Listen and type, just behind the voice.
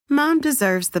Mom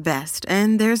deserves the best,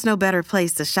 and there's no better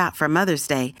place to shop for Mother's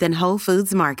Day than Whole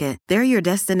Foods Market. They're your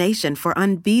destination for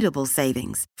unbeatable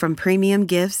savings, from premium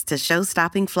gifts to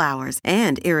show-stopping flowers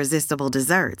and irresistible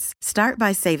desserts. Start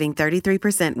by saving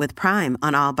 33% with Prime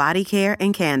on all body care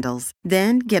and candles.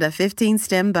 Then get a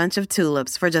 15-stem bunch of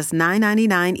tulips for just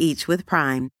 $9.99 each with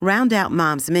Prime. Round out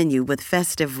Mom's menu with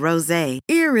festive rosé,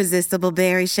 irresistible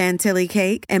berry chantilly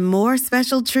cake, and more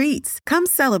special treats. Come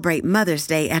celebrate Mother's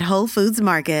Day at Whole Foods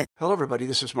Market. Hello, everybody.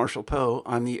 This is Marshall Poe.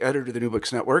 I'm the editor of the New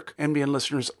Books Network. NBN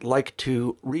listeners like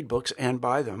to read books and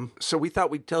buy them. So we thought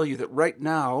we'd tell you that right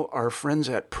now, our friends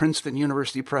at Princeton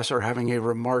University Press are having a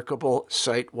remarkable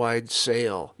site-wide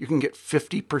sale. You can get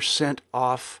 50%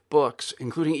 off books,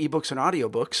 including ebooks and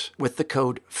audiobooks, with the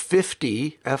code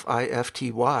 50,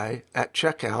 F-I-F-T-Y, at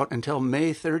checkout until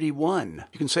May 31.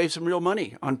 You can save some real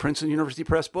money on Princeton University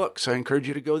Press books. I encourage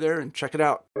you to go there and check it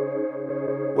out.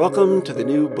 Welcome to the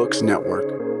New Books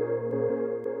Network.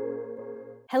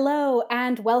 Hello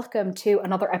and welcome to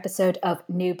another episode of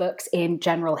New Books in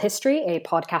General History, a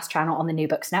podcast channel on the New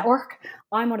Books Network.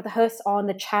 I'm one of the hosts on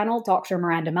the channel, Dr.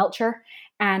 Miranda Melcher,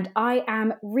 and I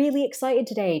am really excited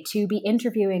today to be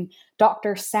interviewing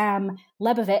Dr. Sam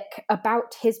Lebovic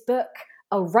about his book,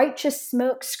 A Righteous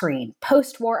Smokescreen,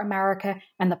 Post-War America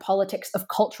and the Politics of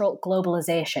Cultural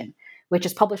Globalization, which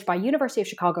is published by University of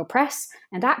Chicago Press.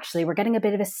 And actually, we're getting a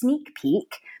bit of a sneak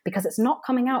peek because it's not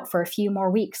coming out for a few more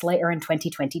weeks later in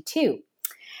 2022.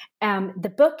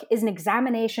 The book is an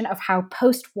examination of how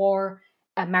post-war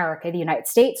America, the United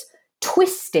States,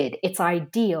 twisted its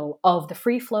ideal of the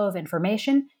free flow of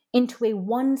information into a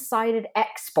one-sided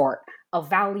export of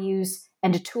values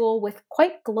and a tool with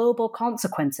quite global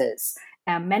consequences,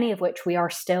 many of which we are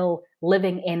still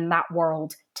living in that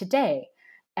world today.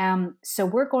 So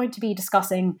we're going to be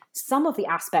discussing some of the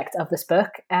aspects of this book,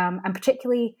 and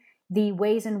particularly the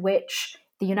ways in which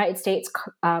the United States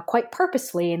quite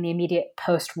purposefully in the immediate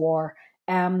post-war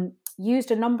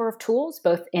used a number of tools,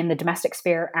 both in the domestic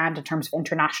sphere and in terms of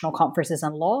international conferences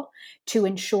and law, to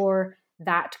ensure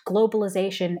that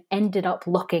globalization ended up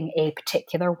looking a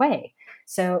particular way.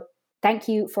 So thank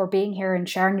you for being here and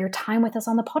sharing your time with us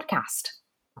on the podcast.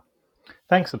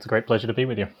 Thanks. It's a great pleasure to be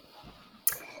with you.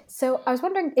 So I was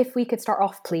wondering if we could start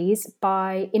off, please,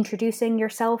 by introducing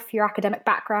yourself, your academic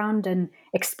background, and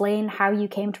explain how you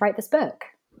came to write this book.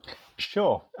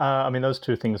 Sure. Those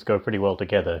two things go pretty well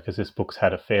together because this book's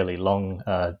had a fairly long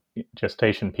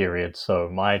gestation period. So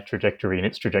my trajectory and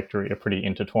its trajectory are pretty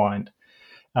intertwined.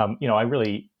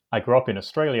 I grew up in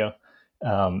Australia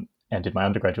and did my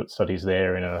undergraduate studies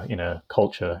there in a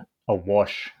culture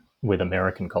awash with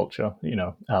American culture.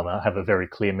 I have a very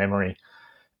clear memory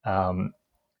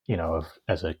of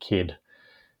as a kid,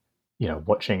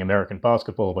 watching American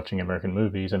basketball, watching American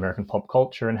movies, American pop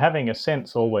culture, and having a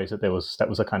sense always that that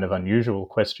was a kind of unusual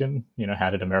question. How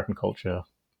did American culture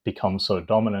become so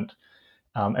dominant?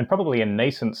 And probably a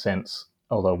nascent sense,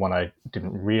 although one I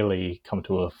didn't really come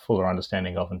to a fuller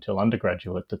understanding of until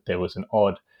undergraduate, that there was an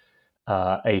odd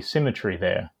asymmetry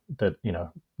there. That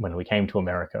when we came to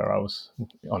America, I was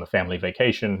on a family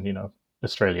vacation.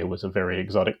 Australia was a very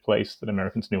exotic place that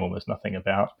Americans knew almost nothing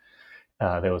about.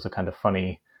 There was a kind of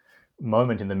funny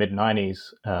moment in the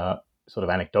mid-90s, sort of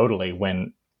anecdotally,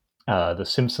 when The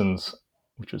Simpsons,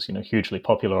 which was hugely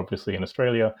popular obviously in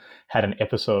Australia, had an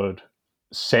episode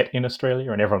set in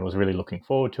Australia and everyone was really looking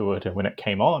forward to it. And when it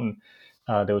came on,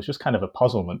 there was just kind of a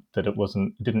puzzlement that it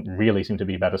didn't really seem to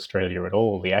be about Australia at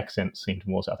all. The accent seemed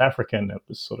more South African. It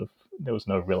was there was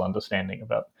no real understanding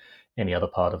about any other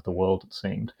part of the world, it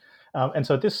seemed. And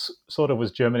so this sort of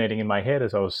was germinating in my head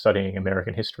as I was studying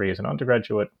American history as an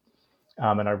undergraduate.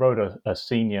 And I wrote a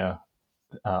senior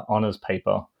honors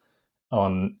paper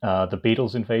on the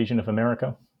Beatles' invasion of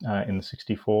America in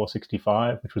 64,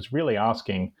 65, which was really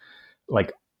asking,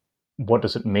 what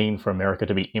does it mean for America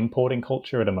to be importing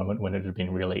culture at a moment when it had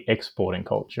been really exporting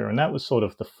culture? And that was sort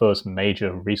of the first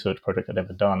major research project I'd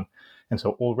ever done. And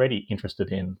so already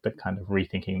interested in the kind of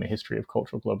rethinking the history of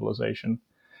cultural globalization.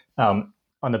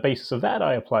 On the basis of that,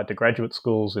 I applied to graduate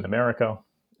schools in America.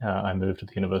 I moved to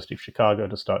the University of Chicago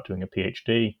to start doing a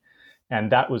PhD.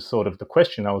 And that was sort of the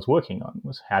question I was working on,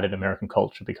 was how did American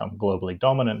culture become globally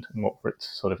dominant and what were its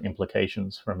sort of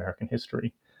implications for American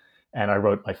history? And I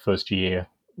wrote my first year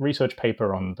research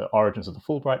paper on the origins of the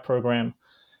Fulbright program,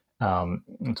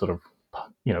 and sort of,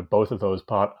 both of those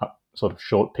sort of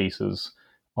short pieces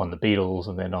on the Beatles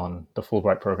and then on the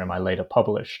Fulbright program I later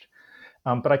published.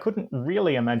 But I couldn't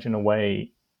really imagine a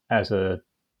way as a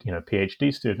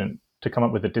PhD student to come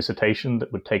up with a dissertation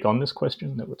that would take on this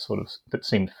question that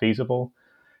seemed feasible.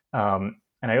 And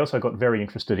I also got very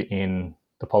interested in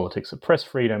the politics of press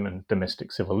freedom and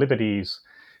domestic civil liberties.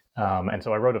 And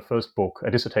so I wrote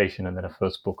a dissertation, and then a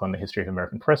first book on the history of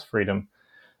American press freedom.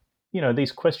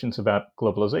 These questions about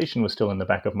globalization were still in the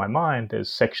back of my mind.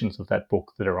 There's sections of that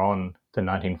book that are on the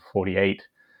 1948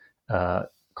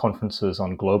 conferences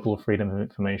on global freedom of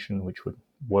information, which would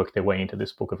work their way into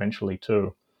this book eventually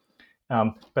too.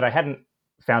 But I hadn't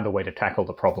found a way to tackle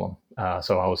the problem.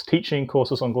 So I was teaching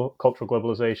courses on cultural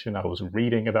globalization. I was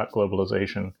reading about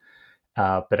globalization,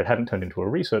 but it hadn't turned into a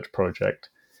research project.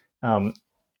 And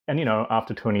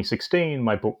after 2016,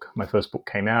 my first book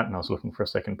came out, and I was looking for a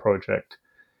second project.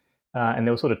 And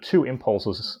there were sort of two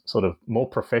impulses, sort of more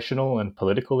professional and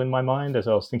political in my mind as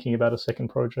I was thinking about a second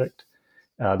project.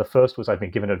 The first was I'd been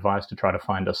given advice to try to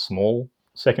find a small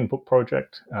second book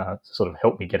project to sort of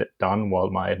help me get it done while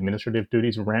my administrative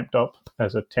duties ramped up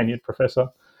as a tenured professor.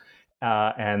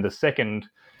 And the second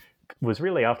was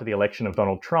really after the election of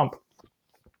Donald Trump.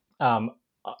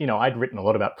 I'd written a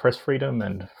lot about press freedom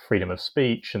and freedom of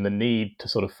speech and the need to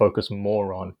sort of focus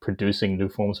more on producing new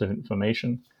forms of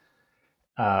information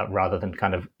rather than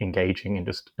kind of engaging in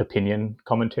just opinion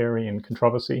commentary and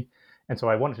controversy. And so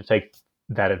I wanted to take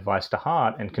that advice to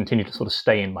heart and continue to sort of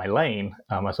stay in my lane.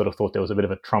 I sort of thought there was a bit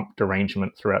of a Trump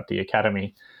derangement throughout the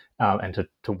academy, and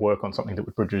to work on something that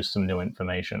would produce some new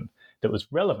information that was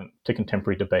relevant to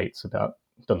contemporary debates about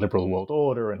the liberal world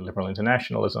order and liberal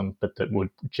internationalism, but that would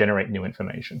generate new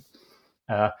information.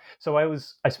 So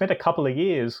I spent a couple of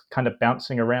years kind of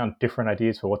bouncing around different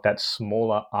ideas for what that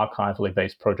smaller archivally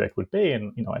based project would be.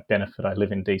 And, I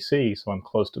live in DC, so I'm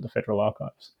close to the Federal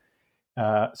Archives.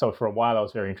 So for a while, I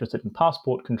was very interested in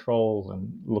passport control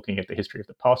and looking at the history of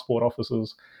the passport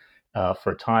offices.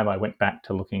 For a time, I went back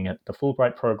to looking at the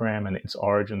Fulbright program and its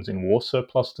origins in war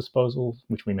surplus disposal,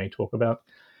 which we may talk about,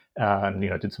 and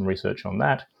did some research on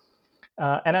that.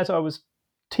 And as I was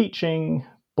teaching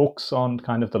books on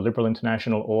kind of the liberal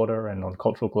international order and on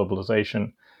cultural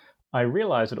globalization, I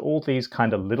realized that all these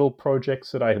kind of little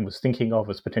projects that I was thinking of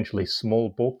as potentially small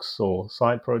books or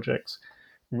side projects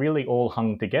really all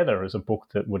hung together as a book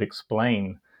that would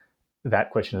explain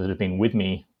that question that had been with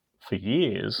me for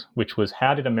years, which was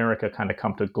how did America kind of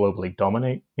come to globally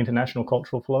dominate international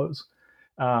cultural flows?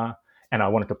 And I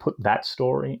wanted to put that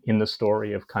story in the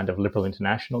story of kind of liberal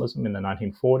internationalism in the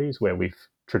 1940s, where we've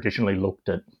traditionally looked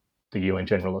at the UN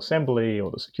General Assembly or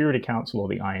the Security Council or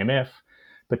the IMF,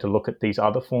 but to look at these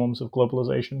other forms of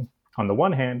globalization on the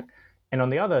one hand, and on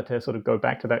the other to sort of go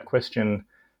back to that question,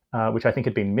 which I think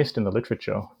had been missed in the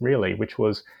literature, really, which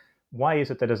was, why is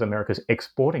it that as America's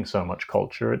exporting so much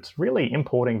culture, it's really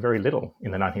importing very little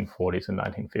in the 1940s and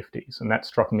 1950s? And that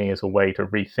struck me as a way to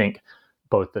rethink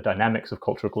both the dynamics of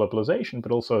cultural globalization,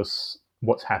 but also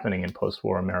what's happening in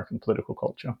post-war American political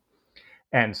culture.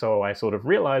 And so I sort of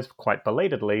realized quite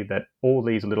belatedly that all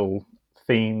these little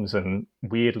themes and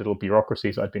weird little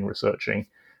bureaucracies I'd been researching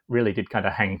really did kind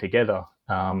of hang together.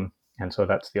 And so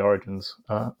that's the origins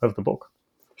of the book.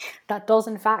 That does,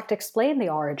 in fact, explain the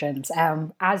origins.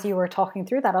 As you were talking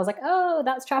through that, I was like, oh,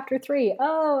 that's chapter 3.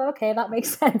 Oh, okay, that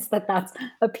makes sense that that's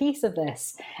a piece of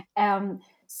this.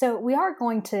 So we are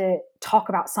going to talk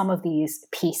about some of these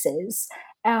pieces.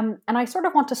 And I sort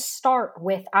of want to start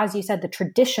with, as you said, the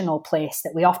traditional place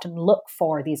that we often look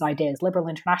for these ideas, liberal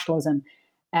internationalism,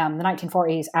 the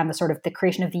 1940s, and the sort of the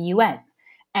creation of the UN.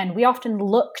 And we often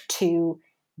look to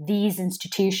these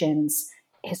institutions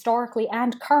historically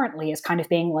and currently as kind of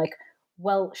being like,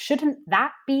 well, shouldn't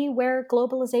that be where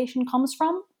globalization comes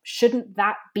from? Shouldn't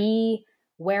that be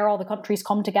where all the countries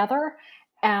come together?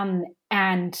 And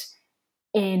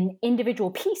in individual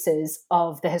pieces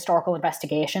of the historical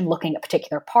investigation, looking at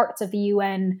particular parts of the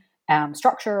UN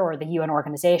structure or the UN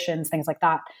organizations, things like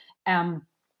that,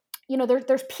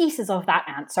 there's pieces of that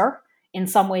answer. In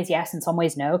some ways, yes. In some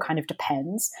ways, no. Kind of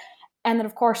depends. And then,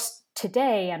 of course,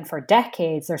 today and for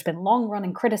decades, there's been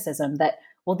long-running criticism that,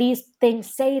 well, these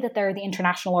things say that they're the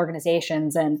international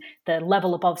organizations and the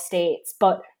level above states,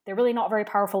 but they're really not very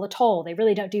powerful at all. They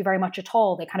really don't do very much at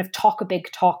all. They kind of talk a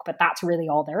big talk, but that's really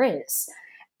all there is.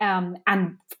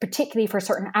 And particularly for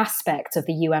certain aspects of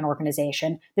the UN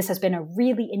organization, this has been a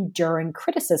really enduring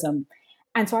criticism.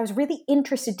 And so I was really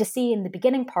interested to see in the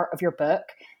beginning part of your book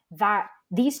that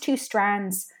these two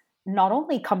strands not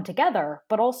only come together,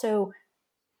 but also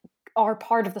are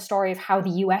part of the story of how the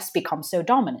US becomes so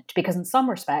dominant. Because in some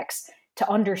respects, to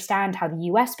understand how the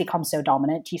US becomes so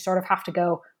dominant, you sort of have to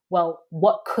go, well,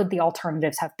 what could the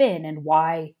alternatives have been and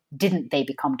why didn't they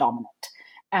become dominant?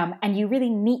 And you really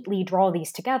neatly draw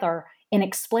these together in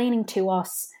explaining to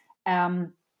us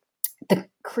the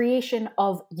creation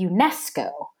of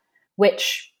UNESCO,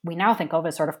 which we now think of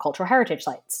as sort of cultural heritage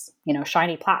sites,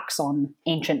 shiny plaques on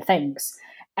ancient things.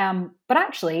 But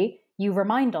actually, you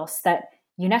remind us that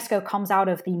UNESCO comes out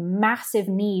of the massive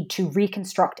need to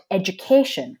reconstruct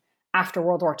education after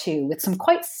World War II with some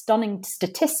quite stunning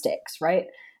statistics, right?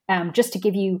 Just to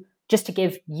give you,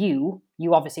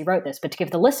 you obviously wrote this, but to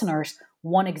give the listeners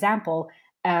one example,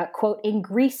 quote, in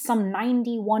Greece, some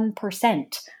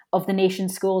 91% of the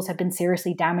nation's schools have been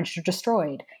seriously damaged or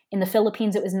destroyed. In the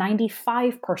Philippines, it was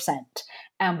 95%.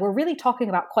 We're really talking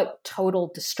about quite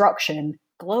total destruction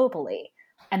globally.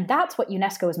 And that's what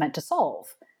UNESCO is meant to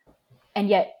solve. And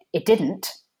yet it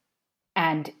didn't,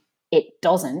 and it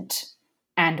doesn't.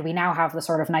 And we now have the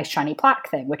sort of nice shiny plaque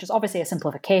thing, which is obviously a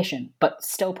simplification, but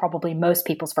still probably most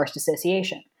people's first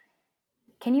association.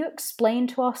 Can you explain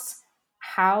to us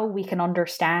how we can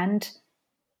understand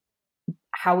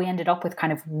how we ended up with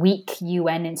kind of weak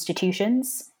UN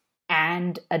institutions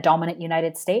and a dominant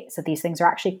United States, that these things are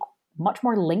actually much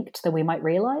more linked than we might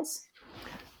realize?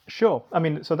 Sure. I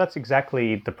mean, so that's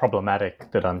exactly the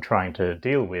problematic that I'm trying to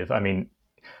deal with. I mean,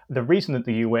 the reason that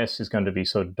the US is going to be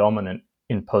so dominant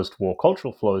in post-war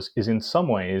cultural flows is in some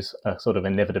ways a sort of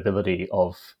inevitability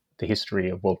of the history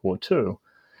of World War II.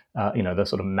 The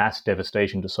sort of mass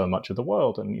devastation to so much of the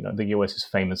world. And, the US is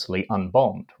famously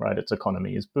unbombed, right? Its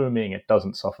economy is booming. It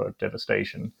doesn't suffer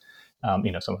devastation.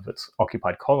 Some of its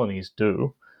occupied colonies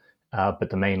do, but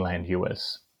the mainland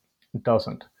US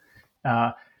doesn't.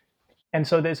 And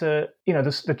so there's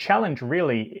the challenge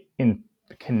really in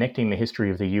connecting the history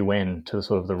of the UN to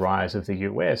sort of the rise of the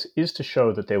US is to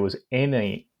show that there was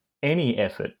any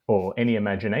effort or any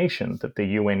imagination that the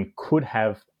UN could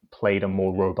have played a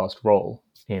more robust role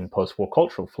in post-war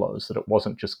cultural flows, that it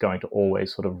wasn't just going to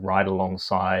always sort of ride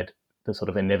alongside the sort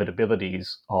of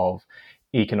inevitabilities of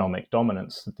economic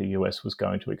dominance that the US was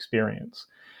going to experience.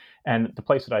 And the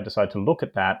place that I decided to look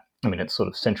at that, I mean, it's sort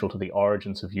of central to the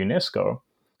origins of UNESCO,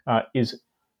 is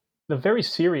the very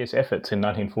serious efforts in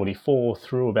 1944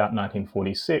 through about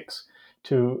 1946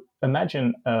 to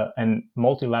imagine a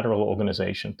multilateral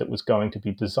organization that was going to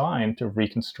be designed to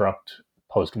reconstruct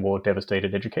post-war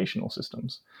devastated educational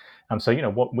systems.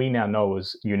 What we now know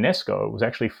as UNESCO was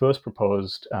actually first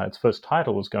proposed, its first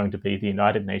title was going to be the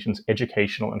United Nations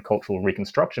Educational and Cultural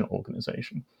Reconstruction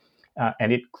Organization.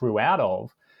 And it grew out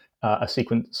of a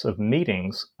sequence of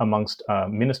meetings amongst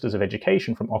ministers of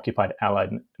education from occupied allied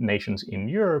nations in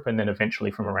Europe and then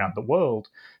eventually from around the world,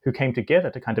 who came together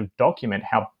to kind of document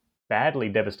how badly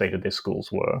devastated their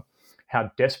schools were, how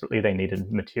desperately they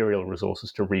needed material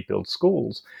resources to rebuild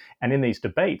schools. And in these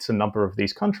debates, a number of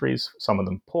these countries, some of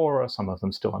them poorer, some of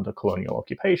them still under colonial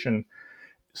occupation,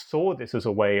 saw this as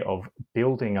a way of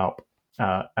building up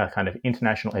a kind of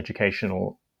international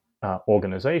educational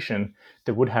organization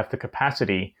that would have the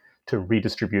capacity to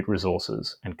redistribute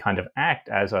resources and kind of act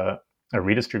as a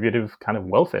redistributive kind of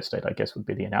welfare state, I guess would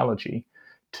be the analogy,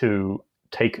 to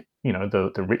take,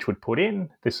 the rich would put in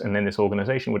this, and then this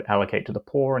organization would allocate to the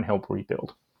poor and help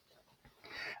rebuild.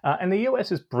 And the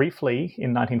US is briefly,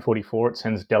 in 1944, it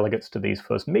sends delegates to these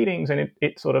first meetings, and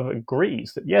it sort of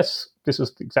agrees that, yes, this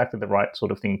is exactly the right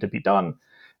sort of thing to be done,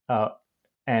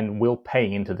 and will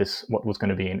pay into this, what was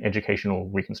going to be an educational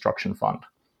reconstruction fund.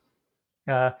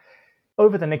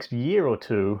 Over the next year or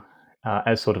two,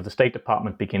 as sort of the State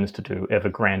Department begins to do ever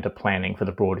grander planning for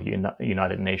the broader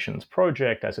United Nations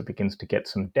project, as it begins to get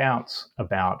some doubts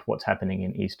about what's happening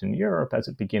in Eastern Europe, as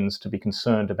it begins to be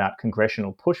concerned about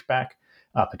congressional pushback,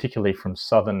 particularly from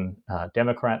Southern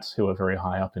Democrats who are very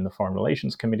high up in the foreign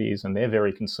relations committees, and they're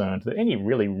very concerned that any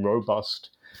really robust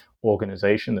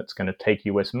organization that's going to take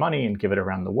US money and give it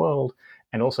around the world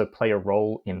and also play a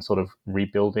role in sort of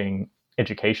rebuilding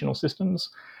educational systems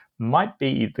might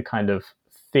be the kind of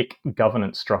thick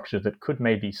governance structure that could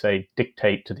maybe, say,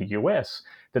 dictate to the US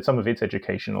that some of its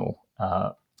educational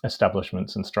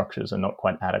establishments and structures are not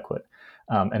quite adequate.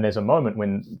 And there's a moment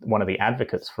when one of the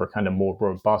advocates for a kind of more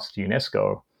robust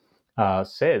UNESCO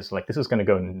says, this is going to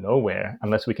go nowhere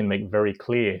unless we can make very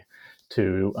clear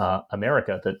to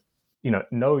America that,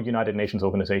 no United Nations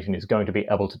organization is going to be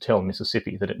able to tell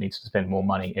Mississippi that it needs to spend more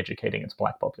money educating its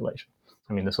Black population.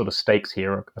 I mean, the sort of stakes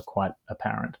here are quite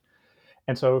apparent.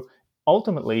 And so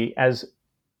ultimately, as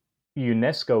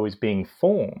UNESCO is being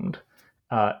formed,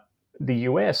 the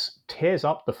US tears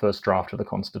up the first draft of the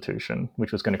Constitution,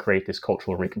 which was going to create this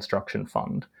Cultural Reconstruction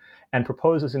Fund, and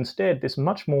proposes instead this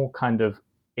much more kind of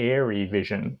airy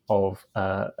vision of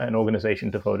an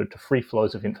organization devoted to free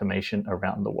flows of information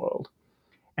around the world.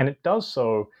 And it does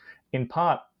so in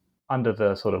part under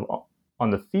the sort of on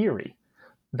the theory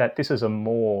that this is a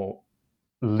more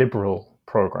liberal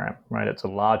program, right? It's a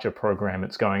larger program.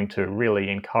 It's going to really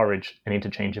encourage an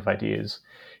interchange of ideas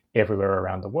everywhere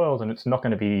around the world, and it's not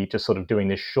going to be just sort of doing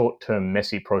this short-term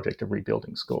messy project of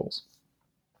rebuilding schools.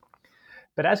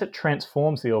 But as it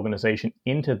transforms the organization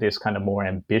into this kind of more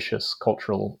ambitious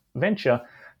cultural venture,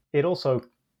 it also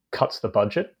cuts the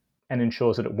budget and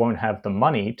ensures that it won't have the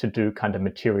money to do kind of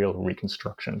material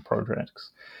reconstruction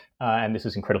projects. And this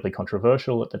is incredibly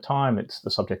controversial at the time. It's the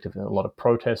subject of a lot of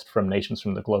protest from nations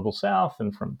from the global south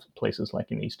and from places like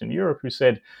in Eastern Europe who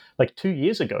said, like 2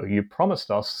 years ago, you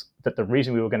promised us that the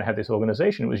reason we were going to have this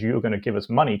organization was you were going to give us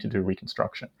money to do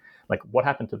reconstruction. Like, what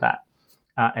happened to that?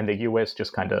 And the US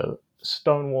just kind of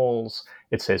stonewalls.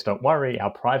 It says, don't worry,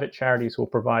 our private charities will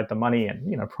provide the money.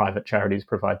 And, private charities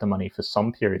provide the money for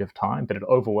some period of time, but it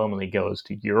overwhelmingly goes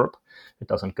to Europe. It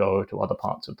doesn't go to other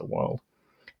parts of the world.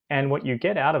 And what you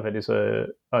get out of it is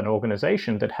an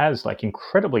organization that has like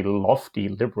incredibly lofty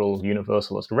liberal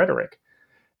universalist rhetoric,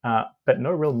 but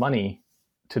no real money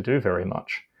to do very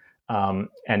much. And,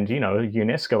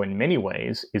 UNESCO in many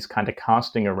ways is kind of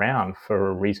casting around for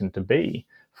a reason to be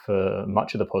for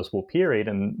much of the post-war period,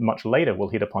 and much later will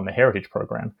hit upon the Heritage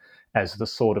Program as the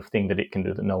sort of thing that it can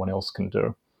do that no one else can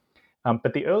do.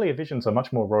 But the earlier visions are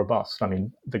much more robust. I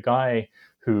mean, the guy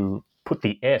who put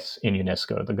the S in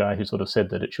UNESCO, the guy who sort of said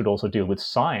that it should also deal with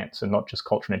science and not just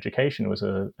culture and education, was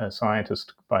a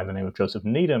scientist by the name of Joseph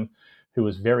Needham, who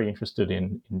was very interested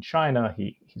in China.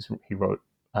 He wrote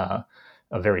a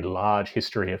very large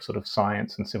history of sort of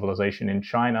science and civilization in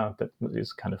China that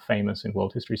is kind of famous in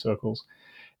world history circles.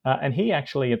 And he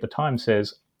actually at the time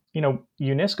says,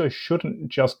 UNESCO shouldn't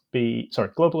just be,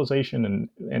 globalization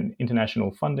and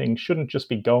international funding shouldn't just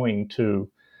be going to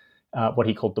what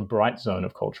he called the bright zone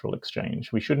of cultural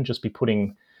exchange. We shouldn't just be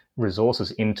putting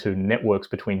resources into networks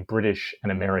between British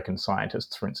and American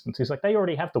scientists, for instance. He's like, they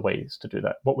already have the ways to do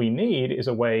that. What we need is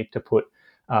a way to put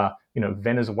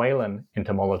Venezuelan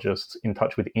entomologists in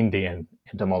touch with Indian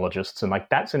entomologists. And like,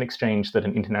 that's an exchange that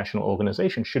an international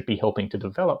organization should be helping to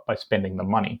develop by spending the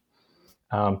money.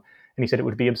 And he said it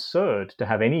would be absurd to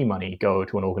have any money go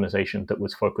to an organization that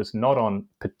was focused not on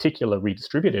particular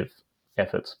redistributive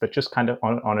efforts, but just kind of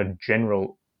on a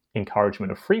general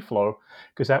encouragement of free flow,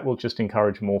 because that will just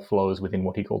encourage more flows within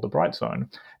what he called the bright zone.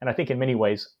 And I think in many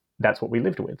ways, that's what we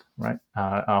lived with, right?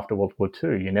 After World War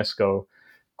II, UNESCO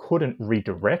couldn't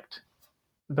redirect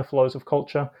the flows of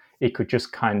culture. It could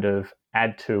just kind of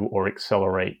add to or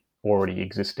accelerate already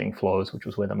existing flows, which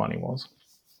was where the money was.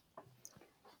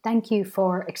 Thank you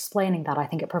for explaining that. I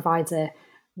think it provides a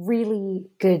really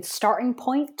good starting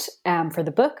point for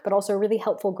the book, but also a really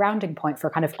helpful grounding point for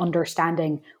kind of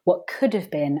understanding what could have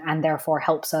been, and therefore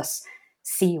helps us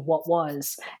see what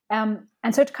was. And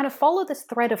so to kind of follow this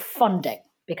thread of funding,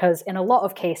 because in a lot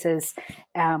of cases,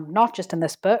 not just in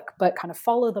this book, but kind of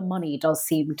follow the money does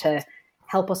seem to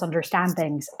help us understand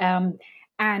things.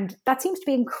 And that seems to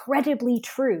be incredibly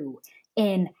true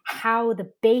in how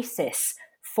the basis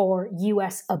for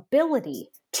US ability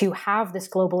to have this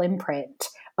global imprint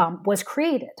was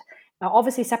created.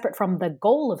 Obviously separate from the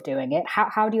goal of doing it,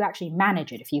 how do you actually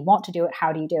manage it? If you want to do it,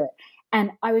 how do you do it?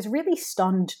 And I was really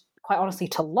stunned, quite honestly,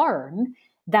 to learn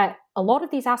that a lot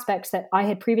of these aspects that I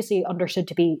had previously understood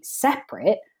to be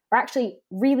separate are actually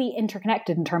really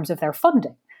interconnected in terms of their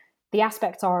funding. The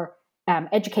aspects are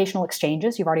educational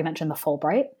exchanges. You've already mentioned the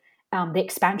Fulbright, the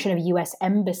expansion of US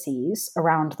embassies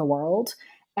around the world,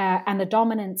 and the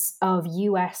dominance of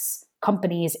US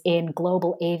companies in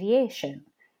global aviation,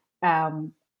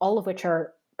 all of which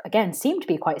are, again, seem to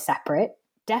be quite separate,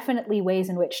 definitely ways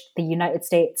in which the United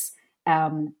States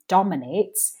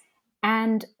dominates,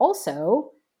 and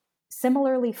also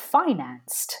similarly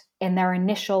financed in their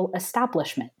initial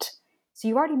establishment. So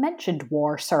you already mentioned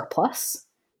war surplus.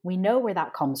 We know where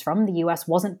that comes from. The US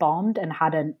wasn't bombed and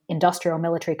had an industrial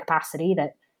military capacity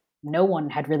that no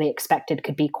one had really expected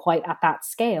could be quite at that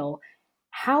scale.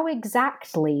 How was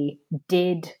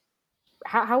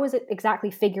it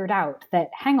exactly figured out that,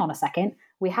 hang on a second,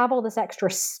 we have all this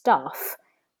extra stuff,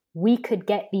 we could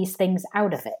get these things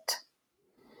out of it?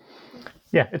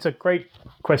 Yeah, it's a great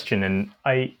question. And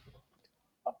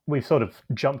we've sort of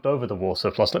jumped over the war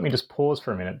surplus. Let me just pause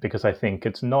for a minute, because I think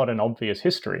it's not an obvious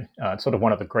history. It's sort of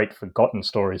one of the great forgotten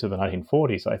stories of the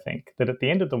 1940s, I think, that at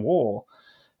the end of the war,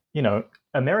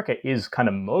 America is kind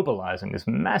of mobilizing this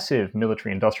massive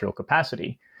military industrial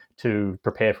capacity to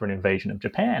prepare for an invasion of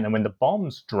Japan. And when the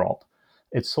bombs drop,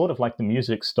 it's sort of like the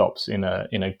music stops in a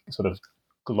sort of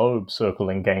globe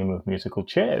circling game of musical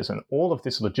chairs. And all of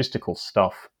this logistical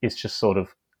stuff is just sort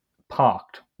of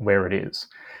parked where it is.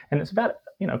 And it's about,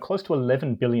 close to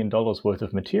 $11 billion worth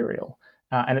of material.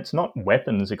 And it's not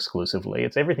weapons exclusively.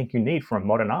 It's everything you need for a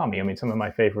modern army. I mean, some of my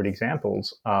favorite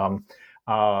examples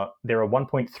there are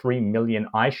 1.3 million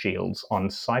eye shields on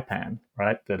Saipan,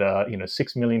 right? That are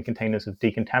 6 million containers of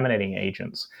decontaminating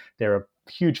agents. There are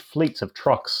huge fleets of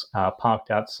trucks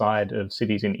parked outside of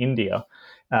cities in India.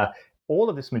 All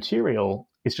of this material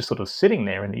is just sort of sitting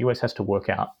there, and the US has to work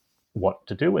out what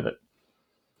to do with it.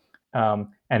 And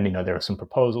there are some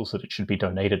proposals that it should be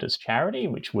donated as charity,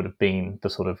 which would have been the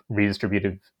sort of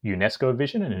redistributive UNESCO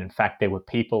vision. And in fact, there were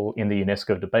people in the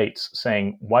UNESCO debates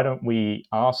saying, why don't we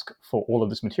ask for all of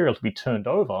this material to be turned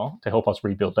over to help us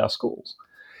rebuild our schools?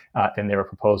 Then there are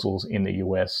proposals in the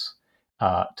US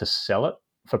to sell it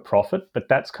for profit, but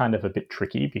that's kind of a bit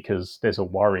tricky because there's a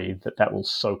worry that that will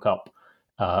soak up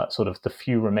sort of the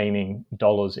few remaining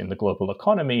dollars in the global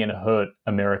economy and hurt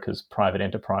America's private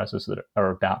enterprises that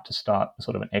are about to start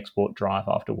sort of an export drive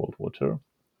after World War II.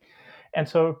 And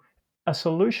so a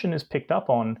solution is picked up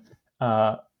on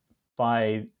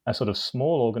by a sort of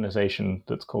small organization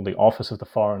that's called the Office of the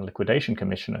Foreign Liquidation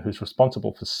Commissioner, who's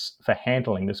responsible for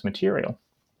handling this material.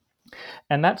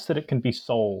 And that's that it can be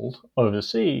sold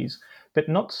overseas, but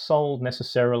not sold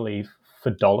necessarily for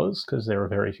dollars, because there are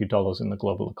very few dollars in the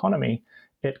global economy.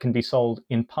 It can be sold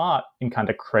in part in kind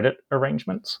of credit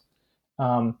arrangements.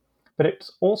 But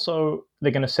it's also,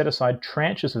 they're going to set aside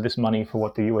tranches of this money for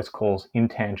what the US calls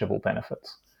intangible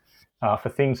benefits, for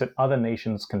things that other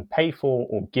nations can pay for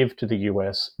or give to the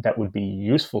US that would be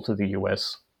useful to the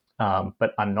US,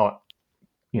 but are not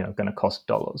going to cost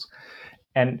dollars.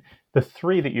 And the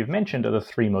three that you've mentioned are the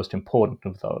three most important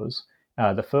of those.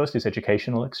 The first is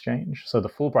educational exchange. So the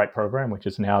Fulbright program, which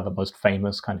is now the most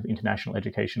famous kind of international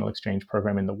educational exchange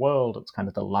program in the world, it's kind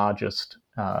of the largest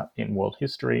in world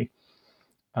history.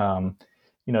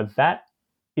 That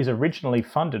is originally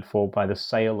funded for by the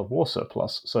sale of war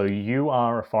surplus. So you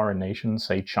are a foreign nation,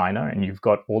 say China, and you've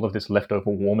got all of this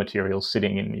leftover war material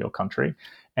sitting in your country.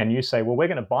 And you say, well, we're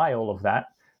going to buy all of that.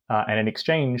 And in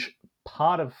exchange,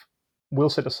 we'll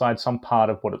set aside some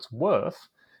part of what it's worth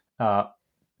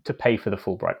to pay for the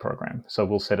Fulbright program. So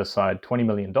we'll set aside $20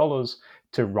 million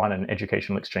to run an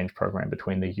educational exchange program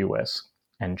between the US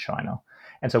and China.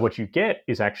 And so what you get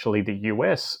is actually the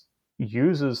US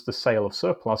uses the sale of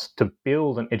surplus to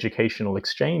build an educational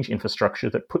exchange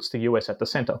infrastructure that puts the US at the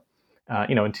center.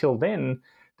 Until then,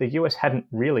 the US hadn't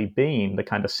really been the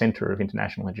kind of center of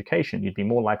international education. You'd be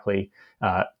more likely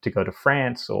to go to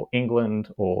France or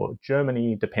England or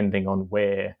Germany, depending on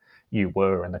where you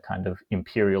were in the kind of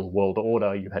imperial world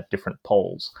order. You had different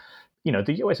poles.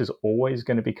 The US is always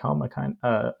going to become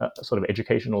a sort of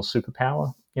educational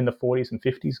superpower in the 40s and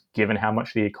 50s, given how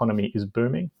much the economy is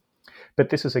booming. But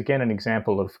this is, again, an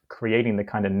example of creating the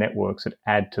kind of networks that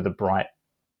add to the bright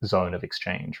zone of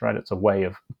exchange, right? It's a way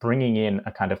of bringing in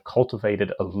a kind of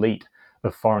cultivated elite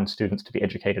of foreign students to be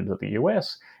educated at the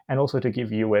US, and also to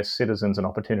give US citizens an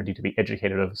opportunity to be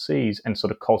educated overseas and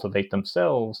sort of cultivate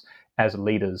themselves as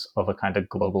leaders of a kind of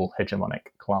global hegemonic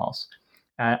class.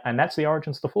 And that's the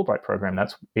origins of the Fulbright program.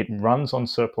 It runs on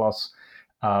surplus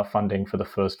funding for the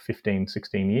first 15,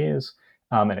 16 years,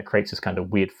 and it creates this kind of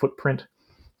weird footprint.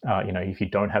 If you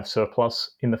don't have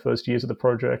surplus in the first years of the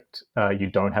project, you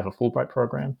don't have a Fulbright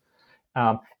program.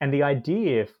 And the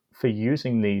idea for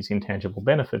using these intangible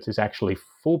benefits is actually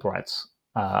Fulbright's,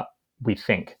 we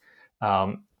think.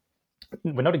 We're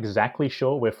not exactly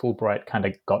sure where Fulbright kind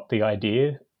of got the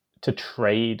idea to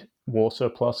trade war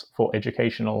surplus for an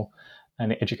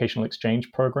educational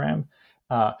exchange program.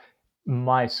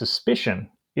 My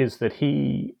suspicion is that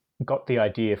he got the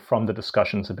idea from the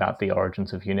discussions about the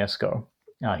origins of UNESCO.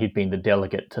 He'd been the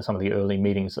delegate to some of the early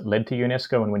meetings that led to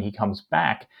UNESCO, and when he comes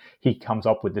back, he comes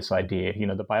up with this idea.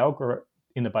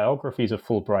 In the biographies of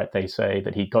Fulbright, they say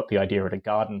that he got the idea at a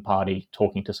garden party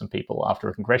talking to some people after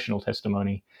a congressional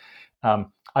testimony. I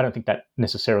don't think that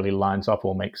necessarily lines up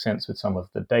or makes sense with some of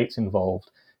the dates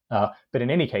involved. But in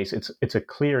any case, it's a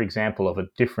clear example of a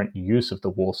different use of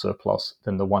the war surplus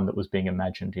than the one that was being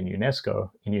imagined in UNESCO.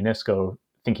 In UNESCO,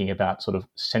 thinking about sort of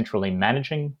centrally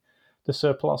managing the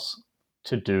surplus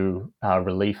to do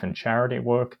relief and charity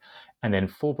work. And then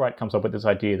Fulbright comes up with this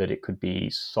idea that it could be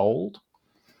sold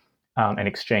and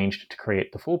exchanged to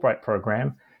create the Fulbright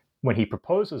program. When he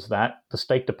proposes that, the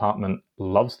State Department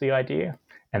loves the idea,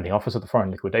 and the Office of the Foreign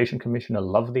Liquidation Commissioner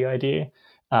love the idea,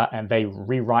 and they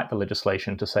rewrite the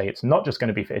legislation to say it's not just going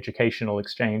to be for educational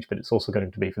exchange, but it's also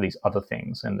going to be for these other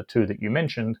things. And the two that you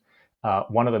mentioned,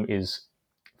 one of them is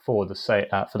for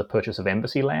the purchase of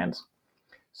embassy lands.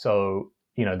 So,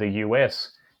 the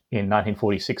US in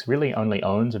 1946 really only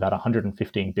owns about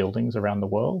 115 buildings around the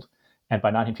world. And by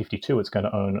 1952, it's going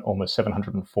to own almost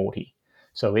 740.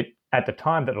 So at the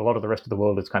time that a lot of the rest of the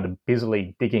world is kind of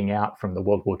busily digging out from the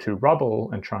World War II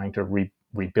rubble and trying to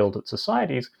rebuild its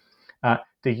societies,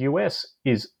 The US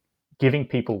is giving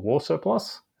people war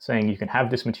surplus, saying you can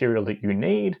have this material that you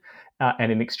need,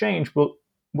 and in exchange,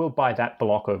 we'll buy that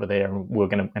block over there, and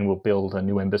we'll build a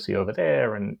new embassy over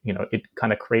there, and it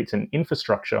kind of creates an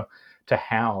infrastructure to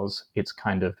house its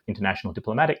kind of international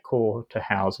diplomatic corps, to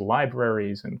house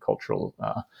libraries and cultural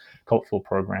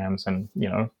programs, and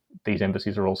these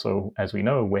embassies are also, as we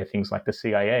know, where things like the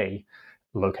CIA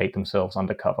locate themselves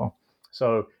undercover.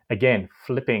 So again,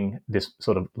 flipping this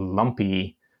sort of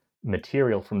lumpy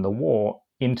material from the war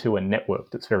into a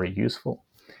network that's very useful.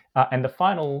 And the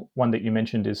final one that you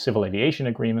mentioned is civil aviation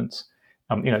agreements.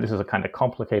 This is a kind of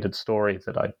complicated story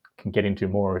that I can get into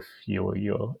more if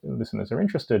your listeners are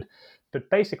interested. But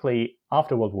basically,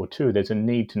 after World War II, there's a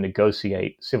need to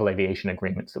negotiate civil aviation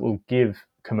agreements that will give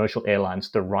commercial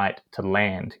airlines the right to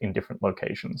land in different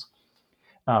locations.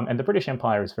 And the British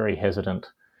Empire is very hesitant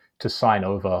to sign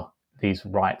over these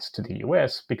rights to the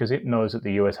US because it knows that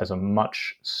the US has a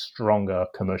much stronger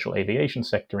commercial aviation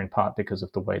sector, in part because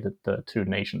of the way that the two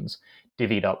nations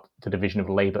divvied up the division of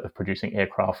labor of producing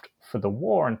aircraft for the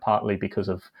war, and partly because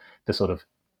of the sort of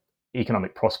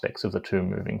economic prospects of the two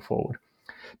moving forward.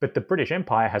 But the British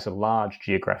Empire has a large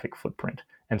geographic footprint,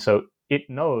 and so it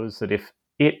knows that if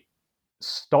it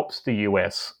stops the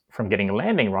US from getting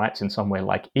landing rights in somewhere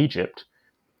like Egypt,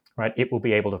 right, it will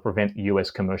be able to prevent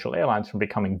US commercial airlines from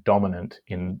becoming dominant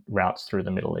in routes through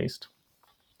the Middle East.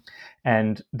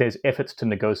 And there's efforts to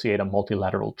negotiate a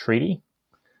multilateral treaty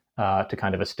to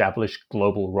kind of establish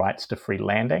global rights to free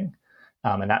landing.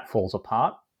 And that falls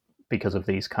apart because of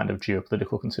these kind of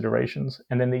geopolitical considerations.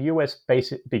 And then the US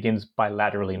begins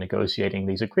bilaterally negotiating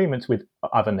these agreements with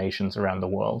other nations around the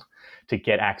world to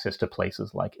get access to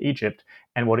places like Egypt.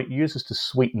 And what it uses to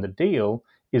sweeten the deal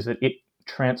is that it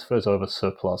transfers over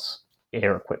surplus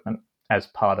air equipment as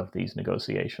part of these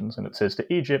negotiations. And it says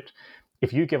to Egypt,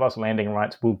 if you give us landing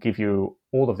rights, we'll give you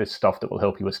all of this stuff that will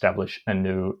help you establish a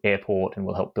new airport and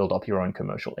will help build up your own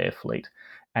commercial air fleet.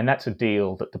 And that's a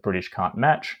deal that the British can't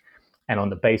match. And on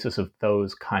the basis of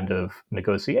those kind of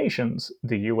negotiations,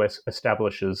 the US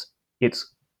establishes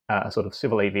its sort of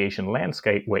civil aviation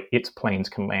landscape where its planes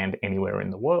can land anywhere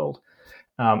in the world.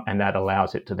 And that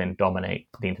allows it to then dominate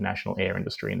the international air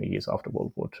industry in the years after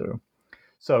World War II.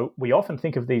 So we often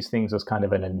think of these things as kind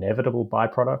of an inevitable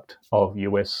byproduct of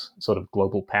US sort of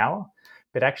global power,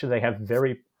 but actually they have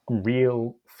very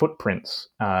real footprints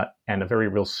and a very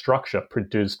real structure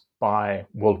produced by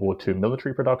World War II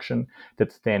military production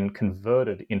that's then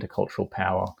converted into cultural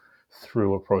power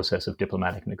through a process of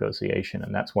diplomatic negotiation.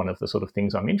 And that's one of the sort of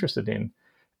things I'm interested in.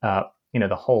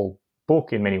 The whole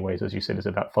book, in many ways, as you said, is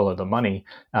about follow the money.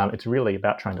 It's really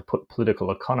about trying to put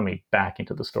political economy back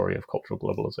into the story of cultural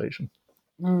globalization.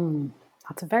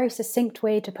 That's a very succinct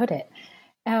way to put it.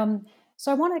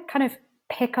 So I want to kind of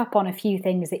pick up on a few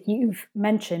things that you've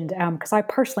mentioned, because I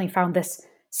personally found this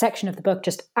section of the book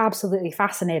just absolutely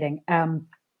fascinating.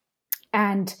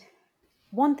 And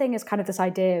one thing is kind of this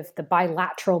idea of the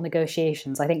bilateral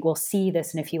negotiations. I think we'll see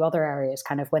this in a few other areas,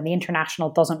 kind of when the international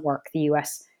doesn't work, the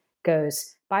US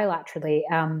goes bilaterally.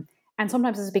 And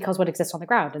sometimes this is because what exists on the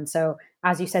ground. And so,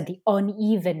 as you said, the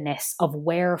unevenness of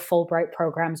where Fulbright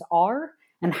programs are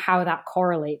and how that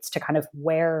correlates to kind of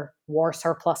where war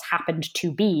surplus happened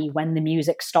to be when the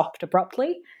music stopped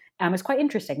abruptly is quite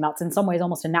interesting. That's in some ways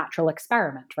almost a natural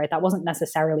experiment, right? That wasn't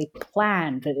necessarily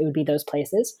planned that it would be those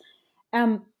places.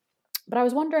 But I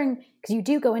was wondering, because you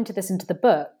do go into this into the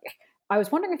book, I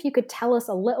was wondering if you could tell us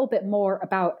a little bit more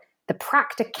about the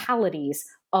practicalities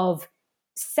of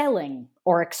selling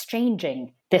or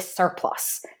exchanging this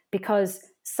surplus, because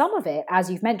some of it, as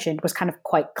you've mentioned, was kind of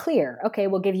quite clear. Okay,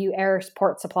 we'll give you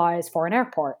airport supplies for an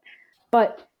airport.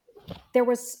 But there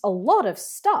was a lot of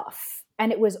stuff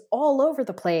and it was all over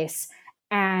the place.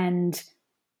 And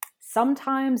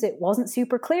sometimes it wasn't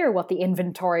super clear what the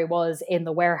inventory was in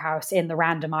the warehouse in the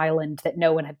random island that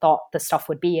no one had thought the stuff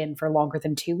would be in for longer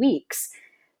than 2 weeks.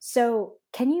 So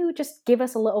can you just give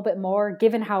us a little bit more,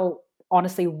 given how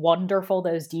honestly wonderful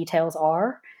those details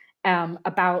are,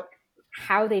 about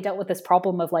how they dealt with this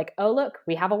problem of like, oh, look,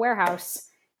 we have a warehouse.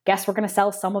 Guess we're going to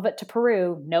sell some of it to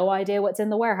Peru. No idea what's in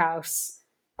the warehouse.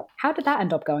 How did that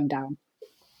end up going down?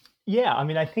 Yeah, I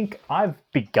mean, I think I've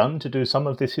begun to do some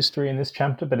of this history in this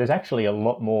chapter, but there's actually a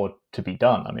lot more to be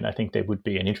done. I mean, I think there would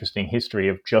be an interesting history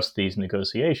of just these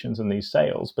negotiations and these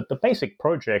sales. But the basic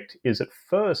project is at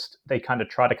first they kind of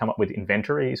try to come up with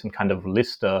inventories and kind of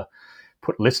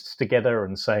put lists together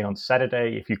and say on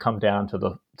Saturday, if you come down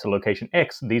to location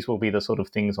X, these will be the sort of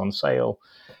things on sale.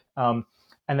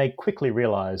 And they quickly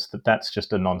realized that that's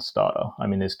just a non-starter. I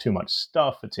mean, there's too much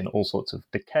stuff. It's in all sorts of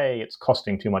decay. It's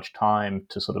costing too much time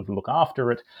to sort of look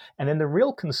after it. And then the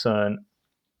real concern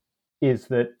is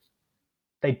that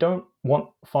they don't want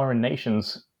foreign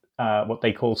nations, what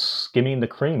they call skimming the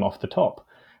cream off the top.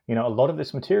 A lot of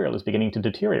this material is beginning to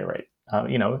deteriorate.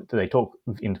 They talk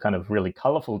in kind of really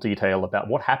colorful detail about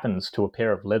what happens to a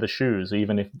pair of leather shoes,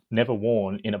 even if never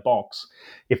worn in a box,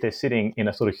 if they're sitting in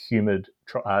a sort of humid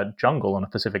jungle on a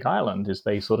Pacific island, is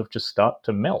they sort of just start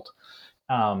to melt.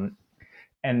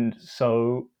 And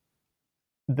so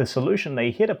the solution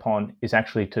they hit upon is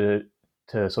actually to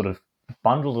sort of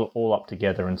bundle it all up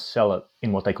together and sell it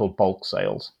in what they call bulk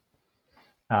sales.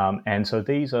 And so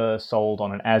these are sold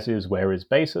on an as-is, where-is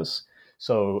basis.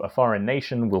 So a foreign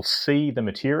nation will see the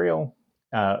material,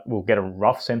 will get a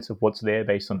rough sense of what's there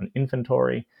based on an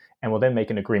inventory, and will then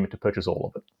make an agreement to purchase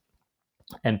all of it.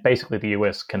 And basically the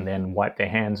US can then wipe their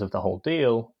hands of the whole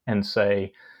deal and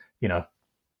say,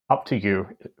 up to you,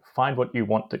 find what you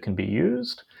want that can be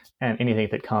used, and anything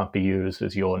that can't be used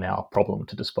is your now problem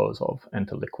to dispose of and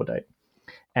to liquidate.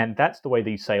 And that's the way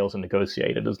these sales are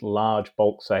negotiated, as large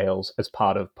bulk sales as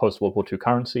part of post-World War II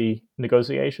currency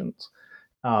negotiations.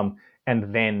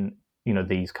 And then,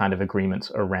 these kind of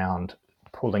agreements around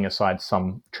pulling aside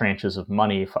some tranches of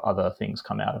money for other things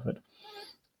come out of it.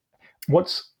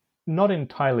 What's not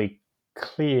entirely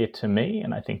clear to me,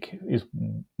 and I think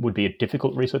would be a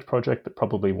difficult research project, but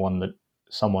probably one that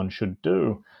someone should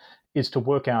do, is to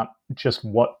work out just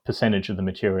what percentage of the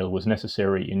material was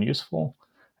necessary and useful,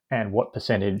 and what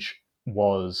percentage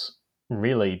was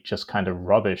really just kind of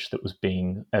rubbish that was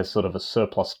being as sort of a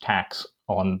surplus tax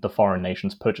on the foreign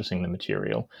nations purchasing the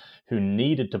material, who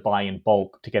needed to buy in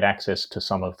bulk to get access to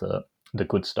some of the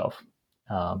good stuff.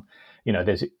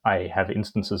 I have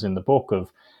instances in the book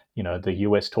of, the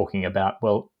US talking about,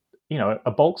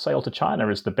 a bulk sale to China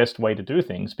is the best way to do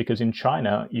things, because in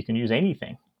China you can use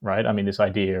anything, right? I mean, this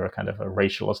idea, a kind of a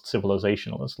racialist,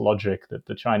 civilizationalist logic that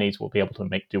the Chinese will be able to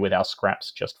make do with our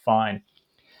scraps just fine.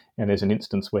 And there's an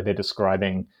instance where they're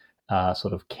describing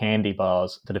sort of candy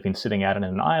bars that have been sitting out on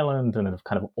an island and have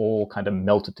kind of all kind of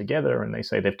melted together, and they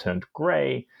say they've turned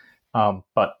gray.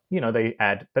 But they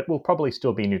add, but will probably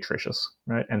still be nutritious,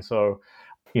 right? And so,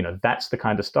 that's the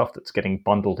kind of stuff that's getting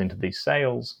bundled into these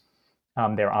sales.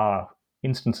 There are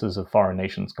instances of foreign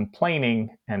nations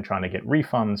complaining and trying to get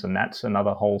refunds, and that's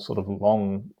another whole sort of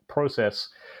long process.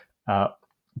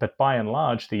 But by and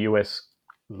large, the US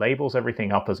labels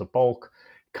everything up as a bulk,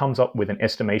 comes up with an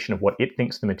estimation of what it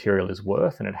thinks the material is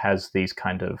worth, and it has these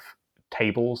kind of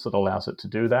tables that allows it to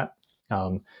do that.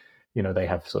 They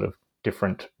have sort of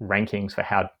different rankings for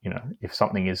how, if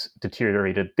something is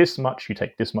deteriorated this much, you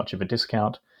take this much of a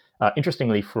discount.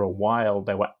 Interestingly, for a while,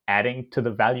 they were adding to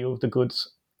the value of the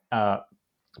goods,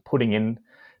 putting in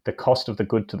the cost of the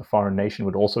good to the foreign nation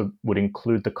would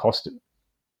include the cost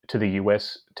to the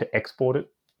US to export it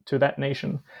to that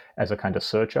nation as a kind of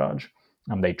surcharge.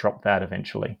 They dropped that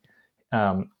eventually.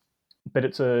 But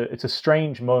it's a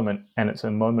strange moment, and it's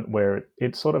a moment where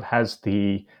it sort of has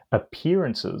the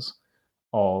appearances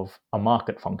of a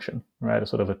market function, right? A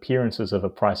sort of appearances of a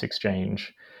price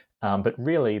exchange. But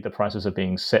really, the prices are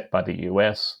being set by the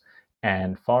US,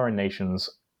 and foreign nations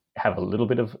have a little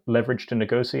bit of leverage to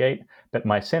negotiate. But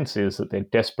my sense is that they're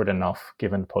desperate enough,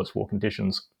 given post-war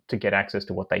conditions, to get access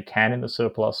to what they can in the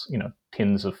surplus,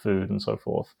 tins of food and so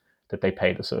forth, that they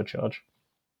pay the surcharge.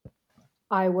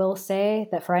 I will say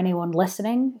that for anyone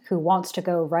listening who wants to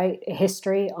go write a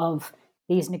history of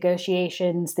these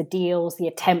negotiations, the deals, the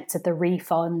attempts at the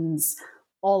refunds,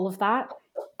 all of that,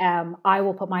 I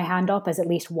will put my hand up as at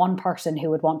least one person who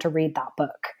would want to read that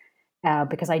book,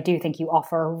 because I do think you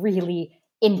offer a really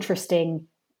interesting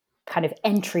kind of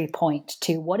entry point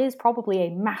to what is probably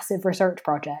a massive research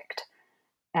project.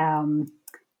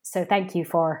 So thank you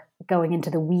for going into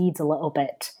the weeds a little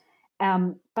bit.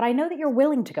 But I know that you're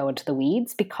willing to go into the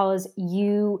weeds, because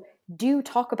you do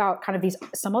talk about kind of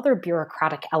some other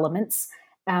bureaucratic elements,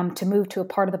 to move to a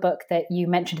part of the book that you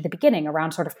mentioned at the beginning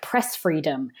around sort of press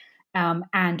freedom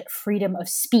and freedom of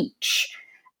speech.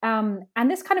 And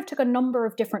this kind of took a number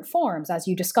of different forms, as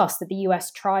you discussed, that the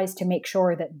US tries to make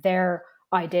sure that their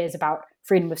ideas about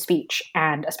freedom of speech,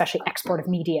 and especially export of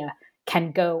media,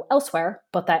 can go elsewhere,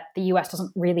 but that the US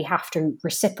doesn't really have to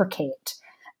reciprocate.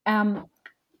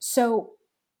 So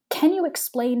can you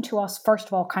explain to us, first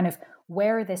of all, kind of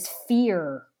where this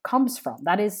fear comes from?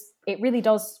 That is, it really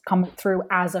does come through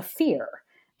as a fear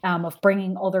of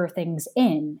bringing other things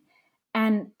in.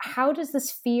 And how does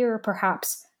this fear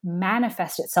perhaps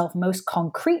manifest itself most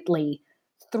concretely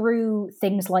through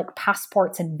things like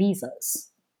passports and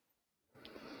visas?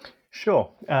 Sure.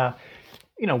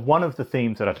 one of the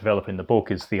themes that I develop in the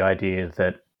book is the idea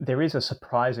that there is a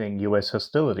surprising US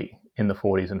hostility in the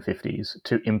 40s and 50s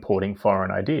to importing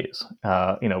foreign ideas.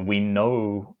 We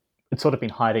know it's sort of been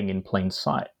hiding in plain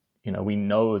sight. We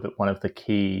know that one of the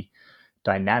key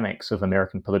dynamics of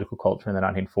American political culture in the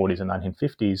 1940s and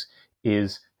 1950s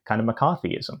is kind of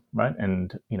McCarthyism, right?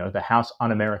 And, the House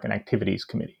Un-American Activities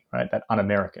Committee, right? That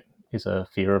un-American is a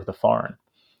fear of the foreign.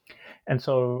 And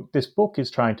so this book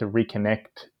is trying to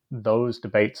reconnect those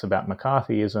debates about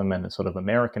McCarthyism and the sort of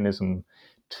Americanism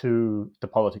to the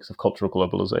politics of cultural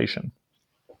globalization.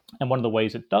 And one of the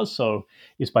ways it does so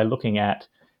is by looking at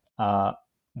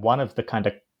one of the kind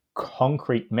of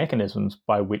concrete mechanisms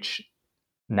by which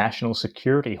national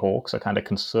security hawks, a kind of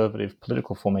conservative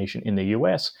political formation in the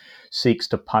US, seeks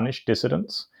to punish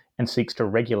dissidents and seeks to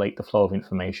regulate the flow of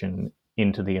information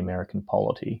into the American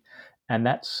polity. And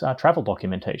that's travel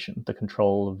documentation, the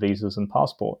control of visas and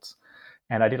passports.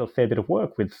 And I did a fair bit of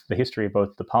work with the history of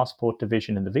both the Passport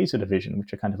Division and the Visa Division,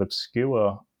 which are kind of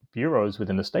obscure bureaus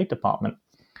within the State Department,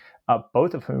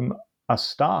 both of whom are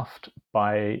staffed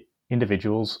by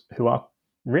individuals who are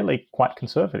really quite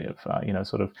conservative.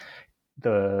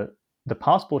 The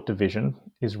Passport Division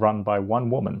is run by one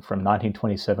woman from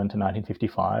 1927 to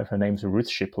 1955. Her name's Ruth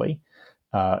Shipley.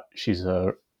 She's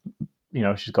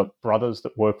got brothers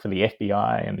that work for the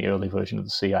FBI and the early version of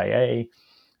the CIA.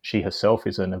 She herself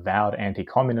is an avowed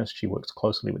anti-communist. She works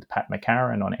closely with Pat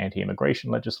McCarran on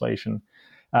anti-immigration legislation.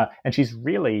 And she's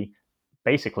really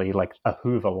basically like a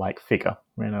Hoover-like figure,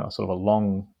 sort of a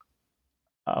long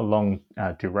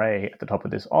durée at the top of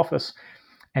this office.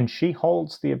 And she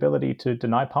holds the ability to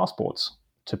deny passports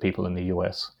to people in the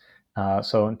US.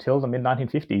 So until the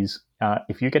mid-1950s,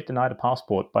 if you get denied a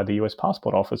passport by the US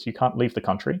Passport Office, you can't leave the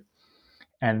country.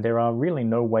 And there are really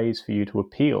no ways for you to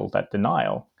appeal that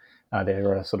denial.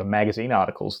 There are sort of magazine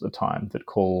articles at the time that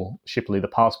call Shipley the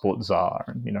passport czar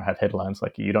and, have headlines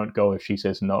like, you don't go if she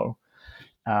says no.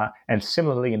 And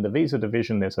similarly, in the Visa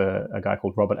Division, there's a guy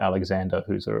called Robert Alexander,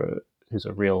 who's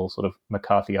a real sort of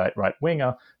McCarthyite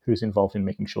right-winger who's involved in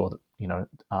making sure that,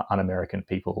 un-American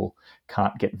people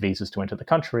can't get visas to enter the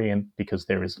country. And because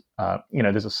there is,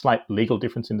 there's a slight legal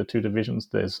difference in the two divisions.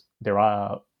 There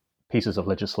are pieces of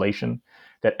legislation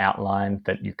that outline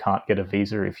that you can't get a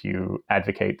visa if you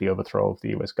advocate the overthrow of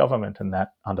the US government, and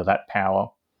that under that power,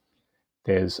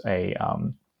 there's a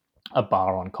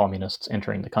bar on communists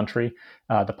entering the country.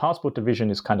 The Passport Division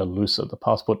is kind of looser. The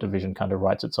Passport Division kind of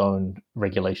writes its own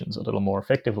regulations a little more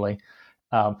effectively.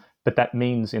 But that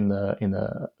means in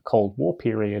the Cold War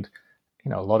period,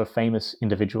 a lot of famous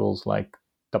individuals like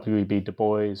W.E.B. Du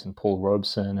Bois and Paul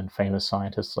Robeson and famous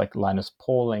scientists like Linus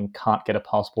Pauling can't get a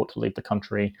passport to leave the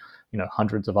country.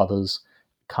 Hundreds of others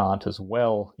can't as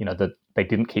well. That they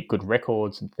didn't keep good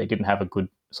records. They didn't have a good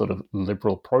sort of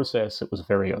liberal process. It was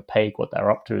very opaque what they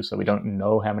were up to. So we don't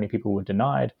know how many people were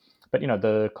denied. But,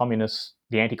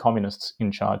 the anti-communists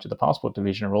in charge of the Passport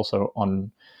Division are also on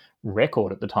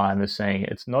record at the time as saying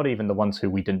it's not even the ones who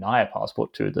we deny a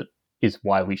passport to that is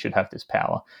why we should have this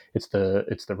power. It's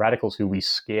the radicals who we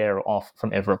scare off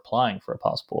from ever applying for a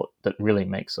passport that really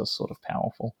makes us sort of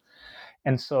powerful.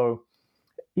 And so,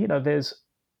 there's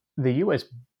the US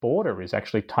border is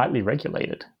actually tightly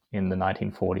regulated in the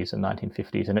 1940s and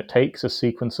 1950s, and it takes a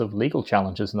sequence of legal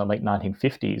challenges in the late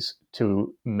 1950s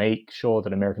to make sure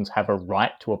that Americans have a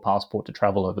right to a passport to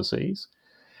travel overseas.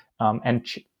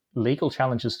 Legal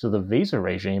challenges to the visa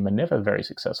regime are never very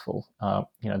successful.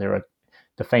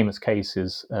 The famous case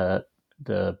is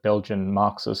the Belgian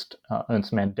Marxist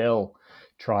Ernst Mandel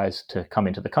tries to come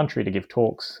into the country to give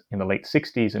talks in the late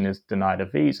 60s and is denied a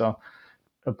visa.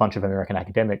 A bunch of American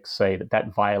academics say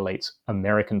that violates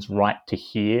Americans' right to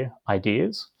hear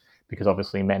ideas, because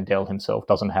obviously Mandel himself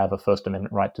doesn't have a First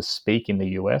Amendment right to speak in the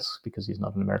US because he's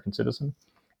not an American citizen.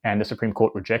 And the Supreme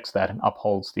Court rejects that and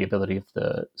upholds the ability of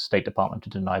the State Department to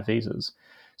deny visas.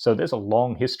 So there's a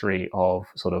long history of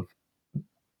sort of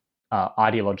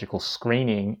ideological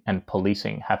screening and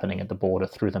policing happening at the border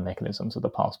through the mechanisms of the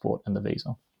passport and the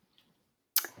visa.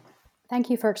 Thank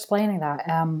you for explaining that.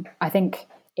 I think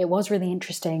it was really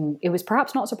interesting. It was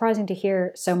perhaps not surprising to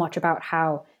hear so much about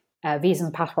how visas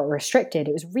and passport were restricted.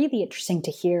 It was really interesting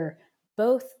to hear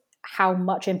both how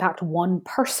much impact one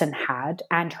person had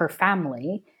and her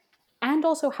family, and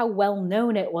also how well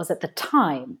known it was at the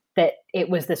time that it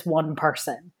was this one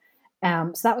person.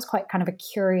 So that was quite kind of a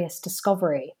curious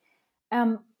discovery.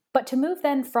 But to move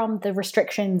then from the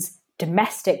restrictions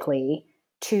domestically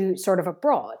to sort of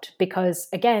abroad, because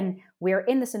again, we're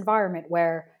in this environment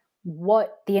where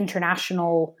what the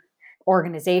international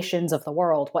organizations of the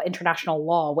world, what international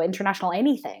law, what international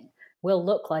anything will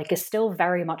look like is still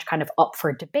very much kind of up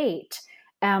for debate.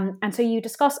 And so you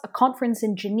discuss a conference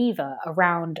in Geneva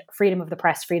around freedom of the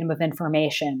press, freedom of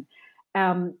information.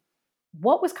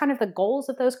 What was kind of the goals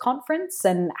of those conference,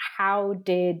 and how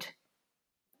did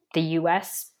the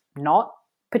US not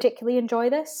particularly enjoy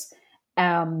this?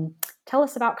 Tell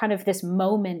us about kind of this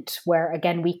moment where,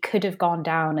 again, we could have gone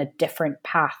down a different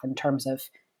path in terms of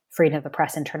freedom of the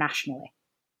press internationally.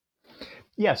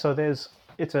 Yeah, so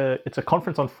it's a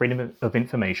conference on freedom of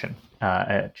information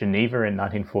at Geneva in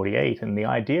 1948, and the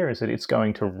idea is that it's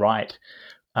going to write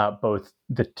both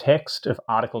the text of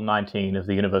Article 19 of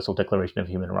the Universal Declaration of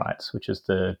Human Rights, which is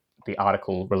the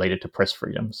article related to press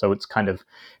freedom. So it's kind of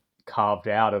carved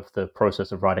out of the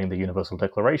process of writing the Universal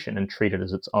Declaration and treated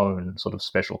as its own sort of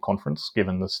special conference,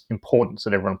 given the importance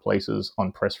that everyone places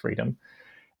on press freedom.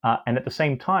 And at the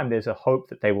same time, there's a hope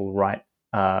that they will write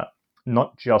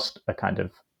not just a kind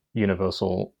of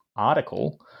universal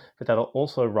article, but they'll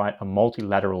also write a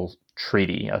multilateral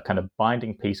treaty, a kind of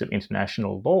binding piece of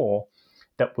international law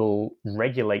that will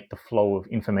regulate the flow of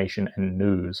information and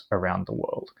news around the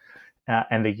world.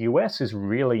 And the US is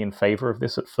really in favor of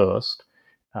this at first,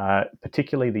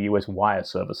 particularly the US wire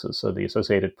services, so the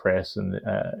Associated Press and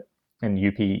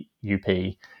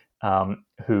UP,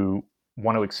 who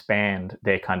want to expand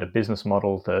their kind of business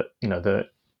model.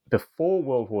 Before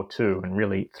World War II, and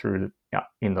really through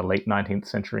in the late 19th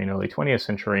century and early 20th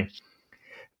century,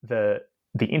 the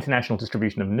international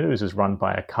distribution of news is run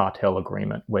by a cartel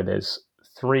agreement where there's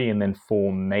 3 and then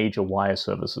 4 major wire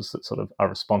services that sort of are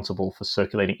responsible for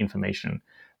circulating information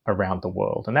around the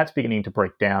world. And that's beginning to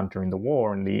break down during the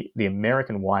war, and the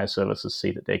American wire services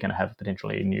see that they're going to have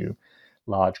potentially a new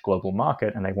large global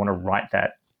market, and they want to write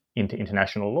that into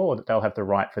international law, that they'll have the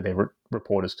right for their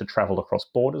reporters to travel across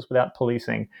borders without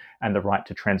policing, and the right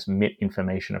to transmit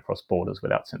information across borders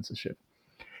without censorship.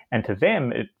 And to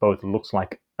them, it both looks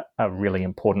like a really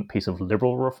important piece of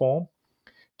liberal reform,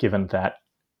 given that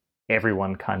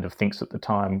everyone kind of thinks at the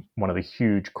time one of the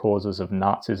huge causes of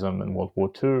Nazism and World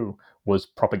War II was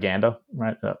propaganda,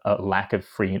 right? A lack of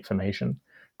free information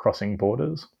crossing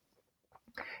borders.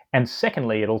 And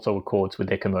secondly, it also accords with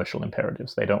their commercial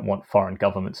imperatives. They don't want foreign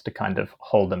governments to kind of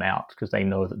hold them out, because they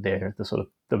know that they're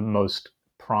the most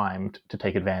primed to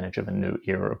take advantage of a new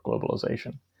era of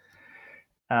globalization.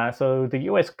 So the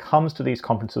US comes to these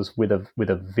conferences with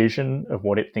a vision of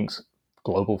what it thinks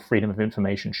global freedom of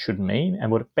information should mean. And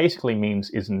what it basically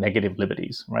means is negative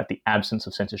liberties, right? The absence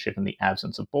of censorship and the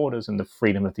absence of borders, and the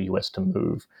freedom of the US to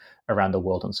move around the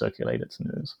world and circulate its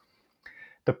news.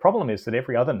 The problem is that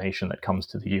every other nation that comes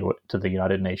to the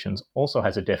United Nations also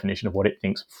has a definition of what it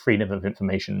thinks freedom of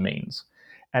information means.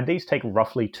 And these take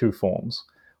roughly 2 forms.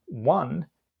 One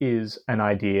is an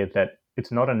idea that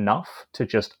it's not enough to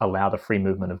just allow the free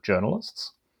movement of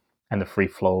journalists and the free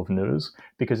flow of news,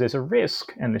 because there's a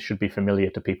risk, and this should be familiar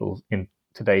to people in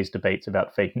today's debates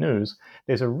about fake news,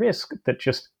 there's a risk that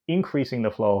just increasing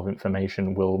the flow of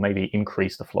information will maybe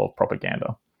increase the flow of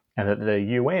propaganda. And that the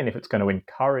UN, if it's going to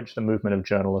encourage the movement of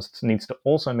journalists, needs to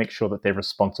also make sure that they're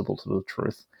responsible to the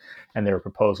truth. And there are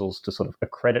proposals to sort of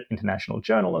accredit international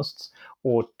journalists,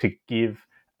 or to give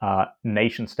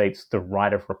nation states the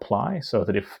right of reply, so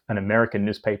that if an American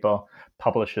newspaper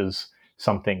publishes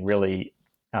something really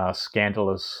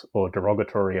scandalous or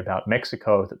derogatory about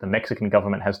Mexico, that the Mexican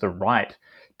government has the right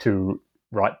to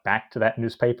write back to that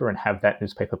newspaper and have that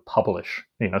newspaper publish,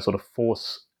 sort of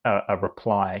force a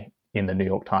reply in the New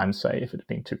York Times, say, if it had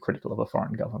been too critical of a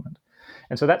foreign government.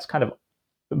 And so that's kind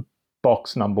of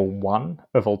box number 1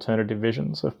 of alternative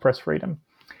visions of press freedom.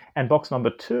 And box number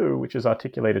 2, which is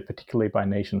articulated particularly by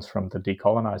nations from the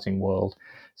decolonizing world,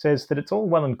 says that it's all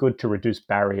well and good to reduce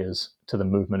barriers to the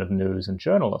movement of news and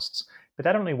journalists, but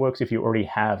that only works if you already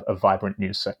have a vibrant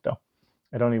news sector.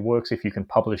 It only works if you can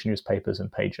publish newspapers and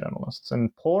pay journalists.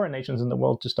 And poorer nations in the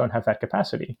world just don't have that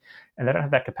capacity. And they don't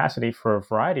have that capacity for a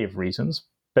variety of reasons.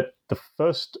 But the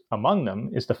first among them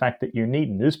is the fact that you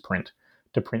need newsprint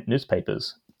to print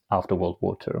newspapers after World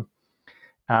War II.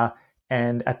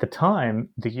 And at the time,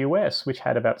 the US, which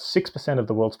had about 6% of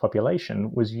the world's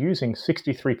population, was using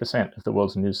 63% of the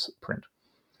world's newsprint.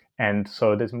 And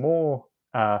so there's more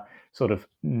sort of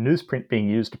newsprint being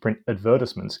used to print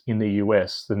advertisements in the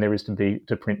US than there is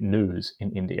to print news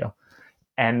in India.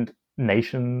 And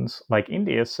nations like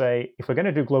India say, if we're going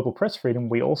to do global press freedom,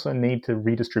 we also need to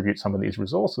redistribute some of these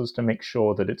resources to make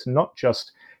sure that it's not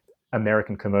just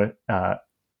American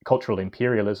cultural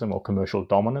imperialism or commercial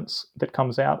dominance that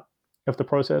comes out of the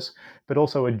process, but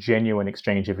also a genuine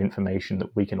exchange of information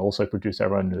that we can also produce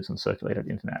our own news and circulate it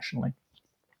internationally.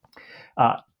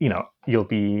 You'll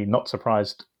be not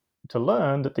surprised to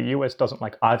learn that the US doesn't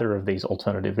like either of these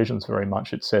alternative visions very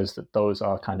much. It says that those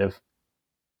are kind of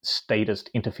statist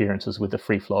interferences with the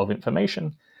free flow of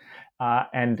information.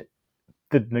 And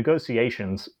the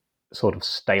negotiations sort of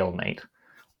stalemate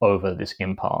over this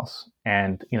impasse.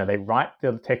 And, they write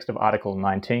the text of Article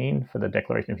 19 for the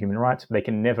Declaration of Human Rights, but they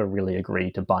can never really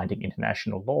agree to binding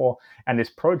international law. And this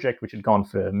project, which had gone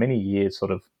for many years,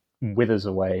 sort of withers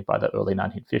away by the early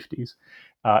 1950s.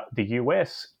 The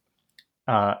US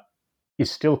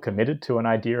is still committed to an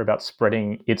idea about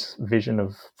spreading its vision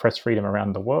of press freedom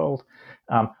around the world.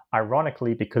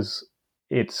 Ironically, because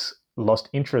it's lost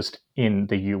interest in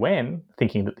the UN,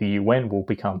 thinking that the UN will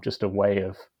become just a way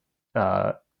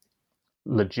of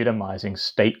legitimizing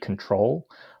state control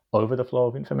over the flow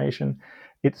of information.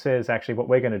 It says, actually, what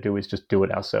we're going to do is just do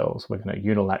it ourselves. We're going to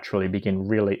unilaterally begin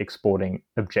really exporting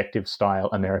objective-style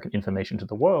American information to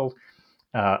the world.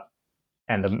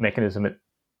 And the mechanism it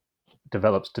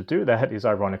develops to do that is,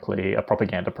 ironically, a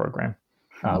propaganda program,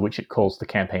 which it calls the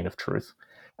Campaign of Truth.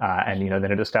 And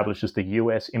then it establishes the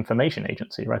U.S. Information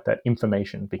Agency, right? That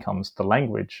information becomes the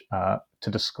language to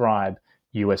describe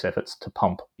U.S. efforts to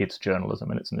pump its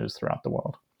journalism and its news throughout the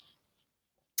world.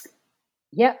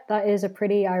 Yeah, that is a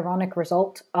pretty ironic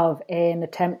result of an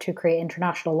attempt to create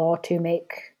international law to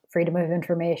make freedom of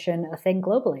information a thing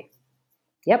globally.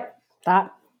 Yep,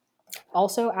 that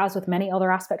also, as with many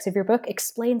other aspects of your book,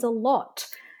 explains a lot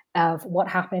of what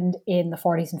happened in the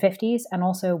 40s and 50s and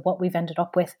also what we've ended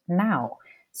up with now.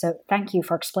 So thank you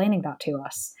for explaining that to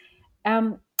us.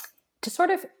 To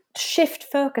sort of shift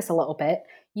focus a little bit,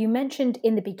 you mentioned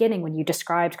in the beginning when you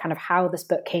described kind of how this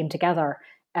book came together,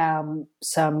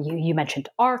 you mentioned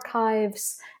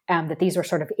archives, that these were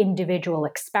sort of individual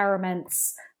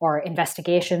experiments or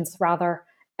investigations rather,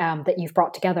 that you've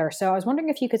brought together. So I was wondering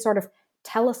if you could sort of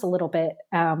tell us a little bit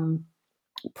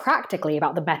practically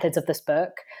about the methods of this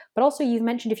book, but also you've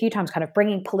mentioned a few times kind of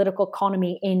bringing political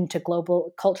economy into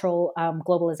global cultural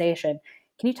globalization.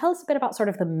 Can you tell us a bit about sort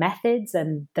of the methods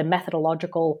and the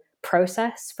methodological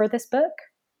process for this book?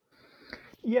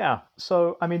 Yeah.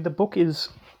 So, the book is,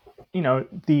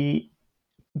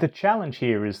 the challenge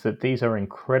here is that these are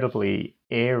incredibly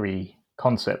airy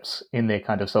concepts in their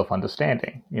kind of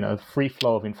self-understanding, free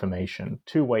flow of information,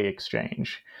 two-way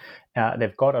exchange.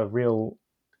 They've got a real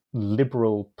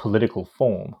liberal political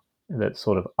form that's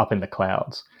sort of up in the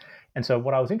clouds. And so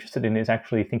what I was interested in is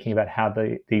actually thinking about how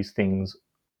these things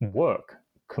work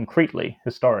concretely,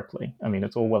 historically.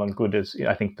 It's all well and good, as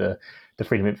I think the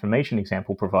freedom of information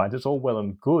example provides. It's all well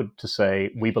and good to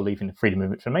say we believe in freedom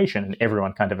of information and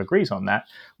everyone kind of agrees on that.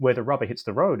 Where the rubber hits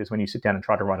the road is when you sit down and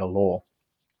try to write a law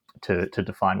to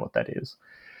define what that is.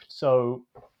 So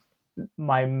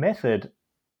my method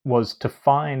was to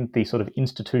find the sort of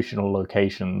institutional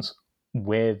locations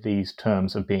where these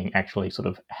terms are being actually sort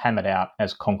of hammered out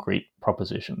as concrete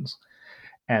propositions.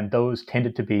 And those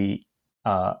tended to be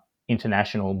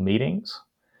international meetings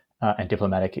and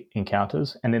diplomatic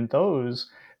encounters. And then those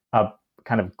are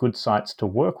kind of good sites to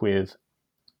work with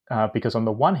because on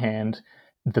the one hand,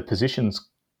 the positions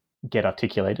get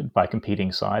articulated by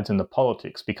competing sides and the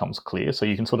politics becomes clear. So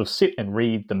you can sort of sit and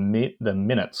read the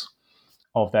minutes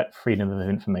of that Freedom of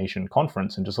Information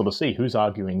conference and just sort of see who's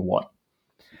arguing what.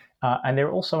 And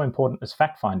they're also important as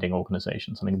fact-finding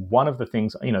organizations. One of the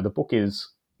things, the book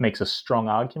makes a strong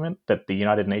argument that the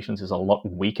United Nations is a lot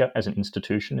weaker as an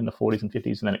institution in the 40s and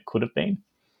 50s than it could have been,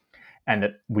 and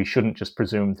that we shouldn't just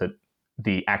presume that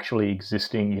the actually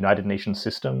existing United Nations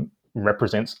system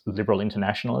represents liberal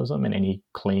internationalism in any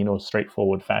clean or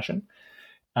straightforward fashion.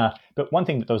 But one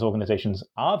thing that those organizations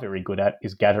are very good at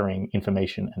is gathering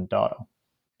information and data.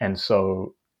 And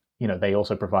so, they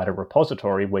also provide a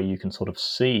repository where you can sort of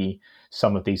see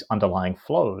some of these underlying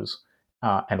flows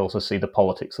and also see the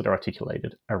politics that are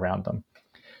articulated around them.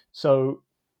 So,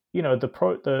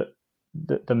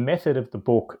 the method of the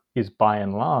book is by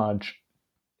and large,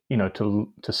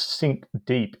 to sink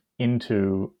deep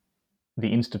into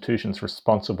the institutions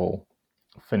responsible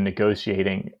for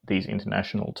negotiating these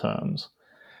international terms.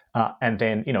 And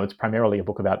then, it's primarily a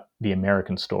book about the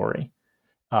American story,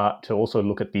 to also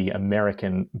look at the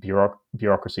American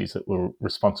bureaucracies that were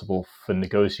responsible for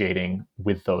negotiating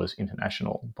with those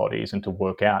international bodies and to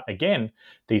work out, again,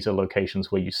 these are locations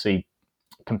where you see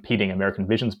competing American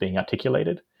visions being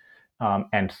articulated.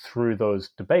 And through those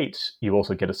debates, you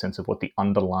also get a sense of what the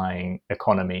underlying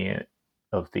economy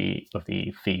of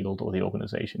the field or the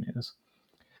organization is.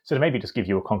 So to maybe just give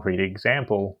you a concrete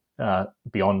example,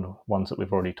 beyond ones that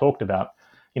we've already talked about,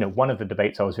 one of the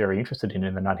debates I was very interested in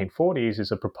the 1940s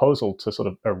is a proposal to sort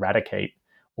of eradicate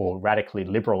or radically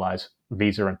liberalize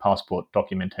visa and passport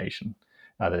documentation.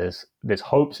 There's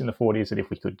hopes in the 40s that if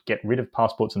we could get rid of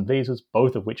passports and visas,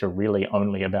 both of which are really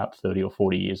only about 30 or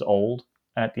 40 years old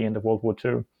at the end of World War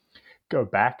II. Go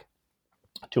back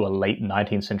to a late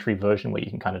 19th century version where you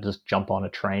can kind of just jump on a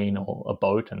train or a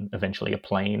boat and eventually a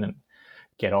plane and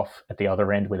get off at the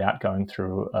other end without going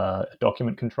through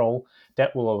document control.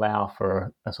 That will allow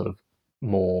for a sort of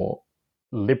more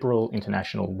liberal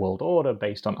international world order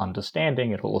based on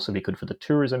understanding. It will also be good for the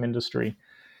tourism industry.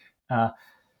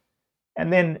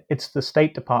 And then it's the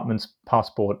State Department's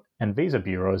passport and visa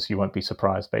bureaus, you won't be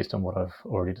surprised based on what I've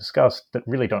already discussed, that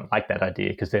really don't like that idea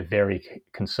because they're very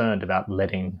concerned about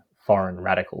letting foreign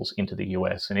radicals into the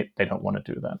US, and they don't want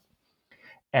to do that.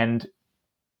 And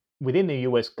within the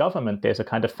US government, there's a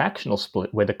kind of factional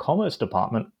split where the Commerce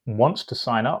Department wants to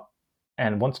sign up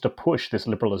and wants to push this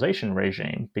liberalization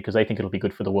regime because they think it'll be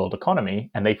good for the world economy,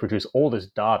 and they produce all this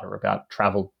data about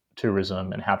travel,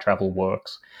 tourism, and how travel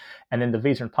works. And then the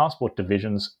visa and passport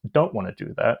divisions don't want to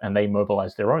do that, and they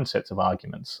mobilize their own sets of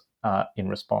arguments in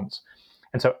response.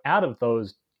 And so out of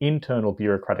those internal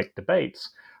bureaucratic debates,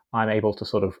 I'm able to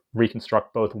sort of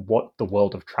reconstruct both what the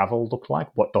world of travel looked like,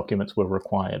 what documents were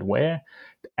required where,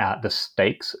 the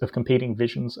stakes of competing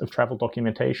visions of travel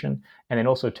documentation, and then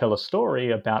also tell a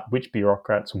story about which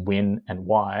bureaucrats win and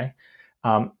why.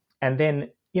 And then,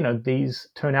 these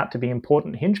turn out to be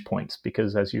important hinge points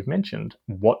because, as you've mentioned,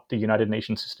 what the United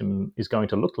Nations system is going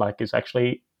to look like is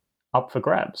actually up for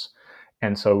grabs.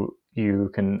 And so you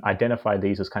can identify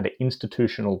these as kind of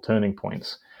institutional turning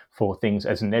points for things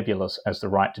as nebulous as the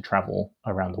right to travel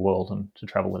around the world and to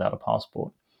travel without a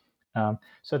passport.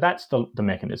 So that's the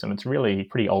mechanism. It's really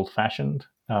pretty old-fashioned.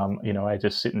 I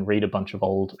just sit and read a bunch of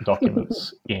old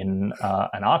documents in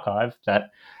an archive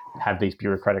that have these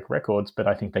bureaucratic records, but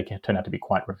I think they can turn out to be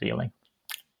quite revealing.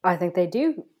 I think they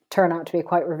do turn out to be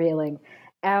quite revealing.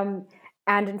 And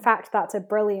in fact, that's a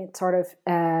brilliant sort of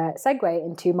segue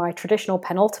into my traditional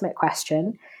penultimate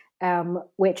question,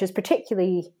 which is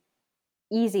particularly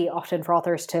easy often for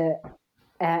authors to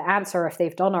answer if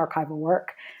they've done archival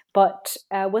work. But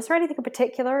was there anything in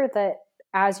particular that,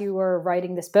 as you were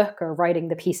writing this book or writing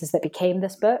the pieces that became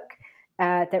this book,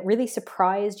 that really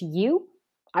surprised you?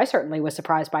 I certainly was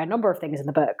surprised by a number of things in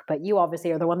the book, but you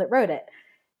obviously are the one that wrote it.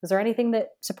 Was there anything that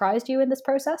surprised you in this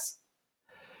process?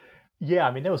 Yeah,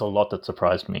 there was a lot that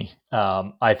surprised me.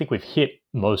 I think we've hit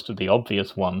most of the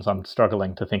obvious ones. I'm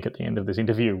struggling to think at the end of this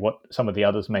interview what some of the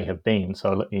others may have been.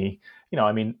 So let me,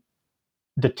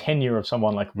 the tenure of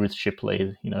someone like Ruth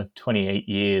Shipley, 28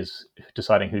 years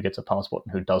deciding who gets a passport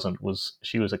and who doesn't,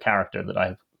 she was a character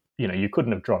that you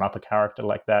couldn't have drawn up a character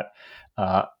like that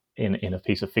in a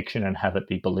piece of fiction and have it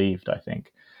be believed, I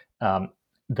think.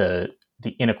 The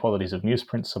inequalities of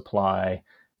newsprint supply,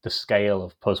 the scale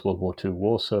of post-World War II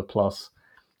war surplus.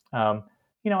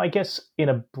 I guess in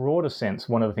a broader sense,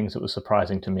 one of the things that was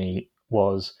surprising to me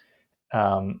was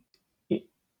one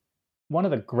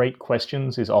of the great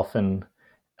questions is often,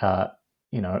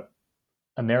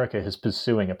 America is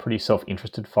pursuing a pretty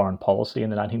self-interested foreign policy in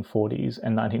the 1940s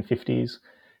and 1950s.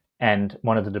 And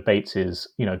one of the debates is,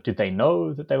 did they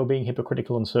know that they were being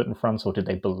hypocritical on certain fronts, or did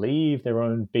they believe their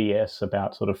own BS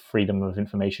about sort of freedom of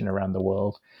information around the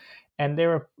world? And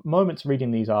there are moments reading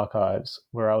these archives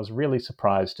where I was really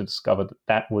surprised to discover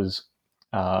that was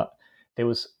there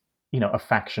was, a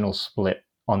factional split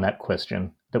on that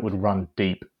question that would run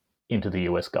deep into the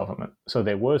US government. So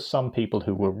there were some people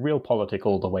who were realpolitik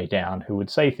all the way down who would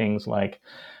say things like,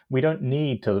 we don't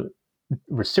need to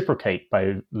reciprocate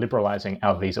by liberalizing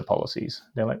our visa policies.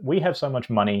 They're like, we have so much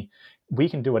money, we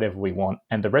can do whatever we want,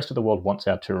 and the rest of the world wants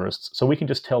our tourists, so we can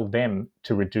just tell them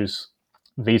to reduce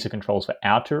visa controls for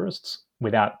our tourists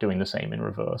without doing the same in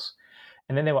reverse.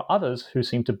 And then there were others who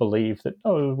seemed to believe that,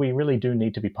 we really do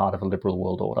need to be part of a liberal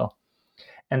world order.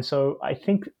 And so I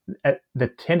think the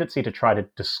tendency to try to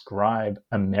describe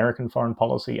American foreign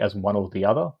policy as one or the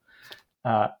other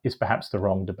is perhaps the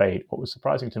wrong debate. What was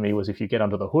surprising to me was if you get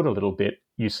under the hood a little bit,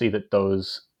 you see that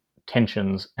those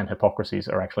tensions and hypocrisies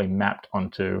are actually mapped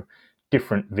onto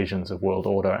different visions of world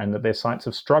order and that they're sites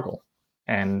of struggle.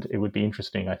 And it would be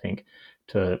interesting, I think,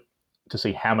 to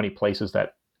see how many places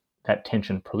that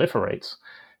tension proliferates.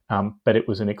 But it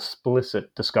was an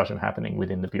explicit discussion happening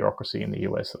within the bureaucracy in the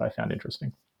US that I found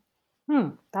interesting.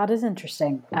 That is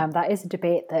interesting. That is a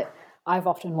debate that I've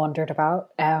often wondered about.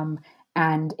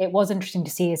 And it was interesting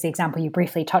to see, as the example you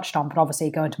briefly touched on, but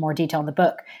obviously go into more detail in the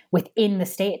book, within the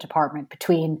State Department,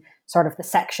 between sort of the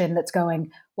section that's going,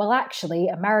 well, actually,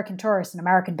 American tourists and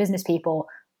American business people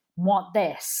want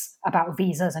this about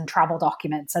visas and travel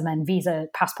documents, and then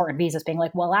passport and visas being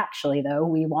like, well, actually, though,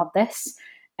 we want this.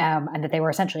 And that they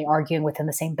were essentially arguing within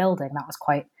the same building. That was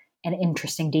quite an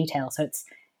interesting detail. So it's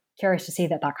curious to see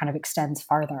that kind of extends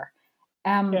farther.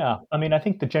 Yeah, I mean, I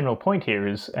think the general point here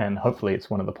is, and hopefully it's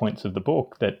one of the points of the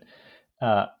book, that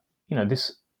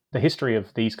the history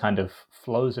of these kind of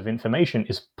flows of information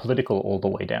is political all the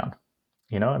way down.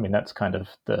 I mean, that's kind of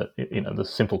the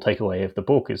simple takeaway of the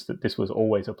book is that this was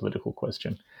always a political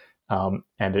question,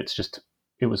 and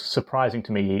it was surprising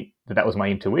to me that was my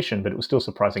intuition, but it was still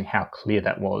surprising how clear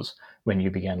that was when you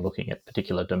began looking at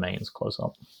particular domains close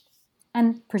up.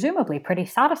 And presumably pretty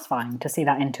satisfying to see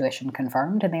that intuition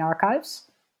confirmed in the archives.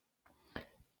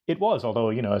 It was,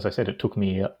 although, as I said, it took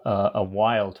me a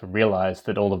while to realize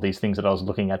that all of these things that I was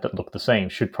looking at that looked the same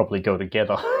should probably go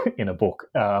together in a book.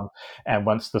 And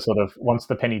once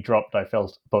the penny dropped, I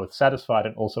felt both satisfied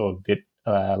and also a bit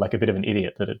like a bit of an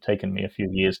idiot that it had taken me a few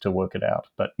years to work it out.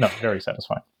 But no, very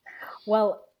satisfying.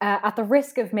 Well, at the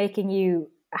risk of making you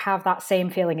have that same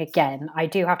feeling again, I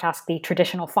do have to ask the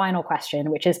traditional final question,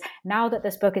 which is, now that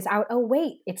this book is out, oh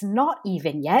wait, it's not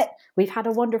even yet. We've had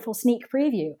a wonderful sneak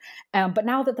preview. But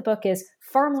now that the book is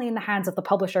firmly in the hands of the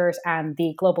publishers and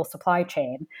the global supply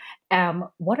chain,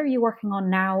 what are you working on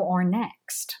now or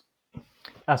next?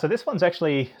 So this one's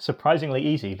actually surprisingly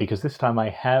easy because this time I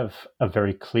have a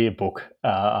very clear book.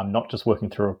 I'm not just working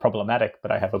through a problematic,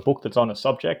 but I have a book that's on a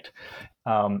subject.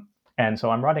 And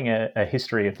so I'm writing a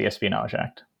history of the Espionage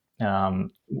Act,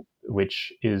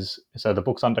 which is, so the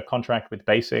book's under contract with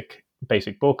Basic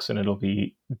Books, and it'll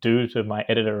be due to my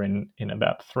editor in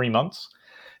about 3 months.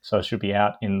 So it should be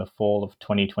out in the fall of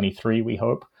 2023, we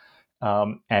hope.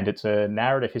 And it's a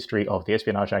narrative history of the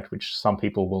Espionage Act, which some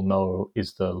people will know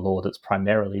is the law that's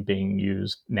primarily being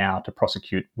used now to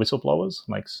prosecute whistleblowers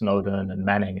like Snowden and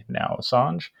Manning and now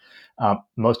Assange.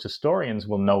 Most historians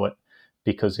will know it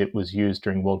because it was used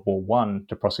during World War I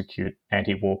to prosecute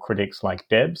anti-war critics like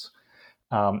Debs.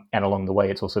 And along the way,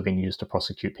 it's also been used to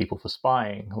prosecute people for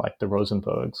spying, like the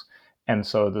Rosenbergs. And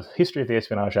so the history of the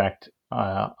Espionage Act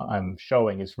I'm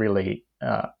showing is really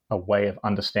a way of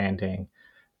understanding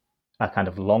a kind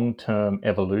of long-term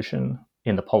evolution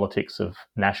in the politics of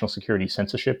national security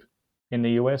censorship in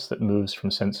the US that moves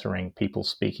from censoring people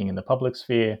speaking in the public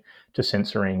sphere to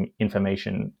censoring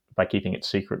information by keeping it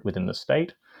secret within the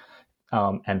state.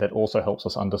 And that also helps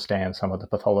us understand some of the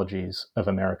pathologies of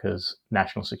America's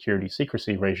national security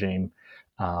secrecy regime,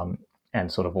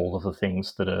 and sort of all of the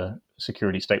things that a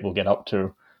security state will get up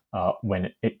to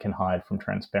when it can hide from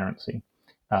transparency.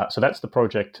 So that's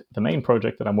the main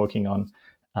project that I'm working on.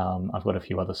 I've got a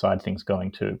few other side things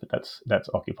going too, but that's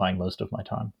occupying most of my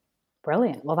time.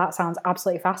 Brilliant. Well, that sounds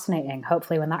absolutely fascinating.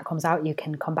 Hopefully when that comes out, you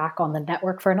can come back on the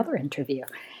network for another interview.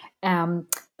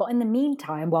 But in the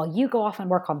meantime, while you go off and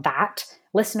work on that,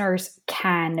 listeners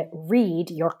can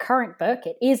read your current book.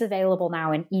 It is available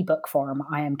now in ebook form,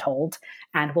 I am told,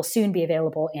 and will soon be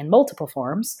available in multiple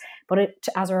forms. But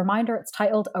as a reminder, it's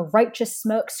titled A Righteous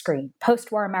Smokescreen,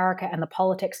 Post-War America and the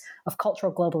Politics of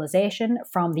Cultural Globalization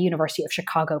from the University of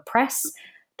Chicago Press.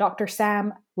 Dr.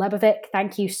 Sam Lebovic,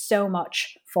 thank you so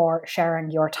much for sharing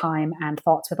your time and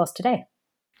thoughts with us today.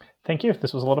 Thank you.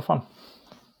 This was a lot of fun.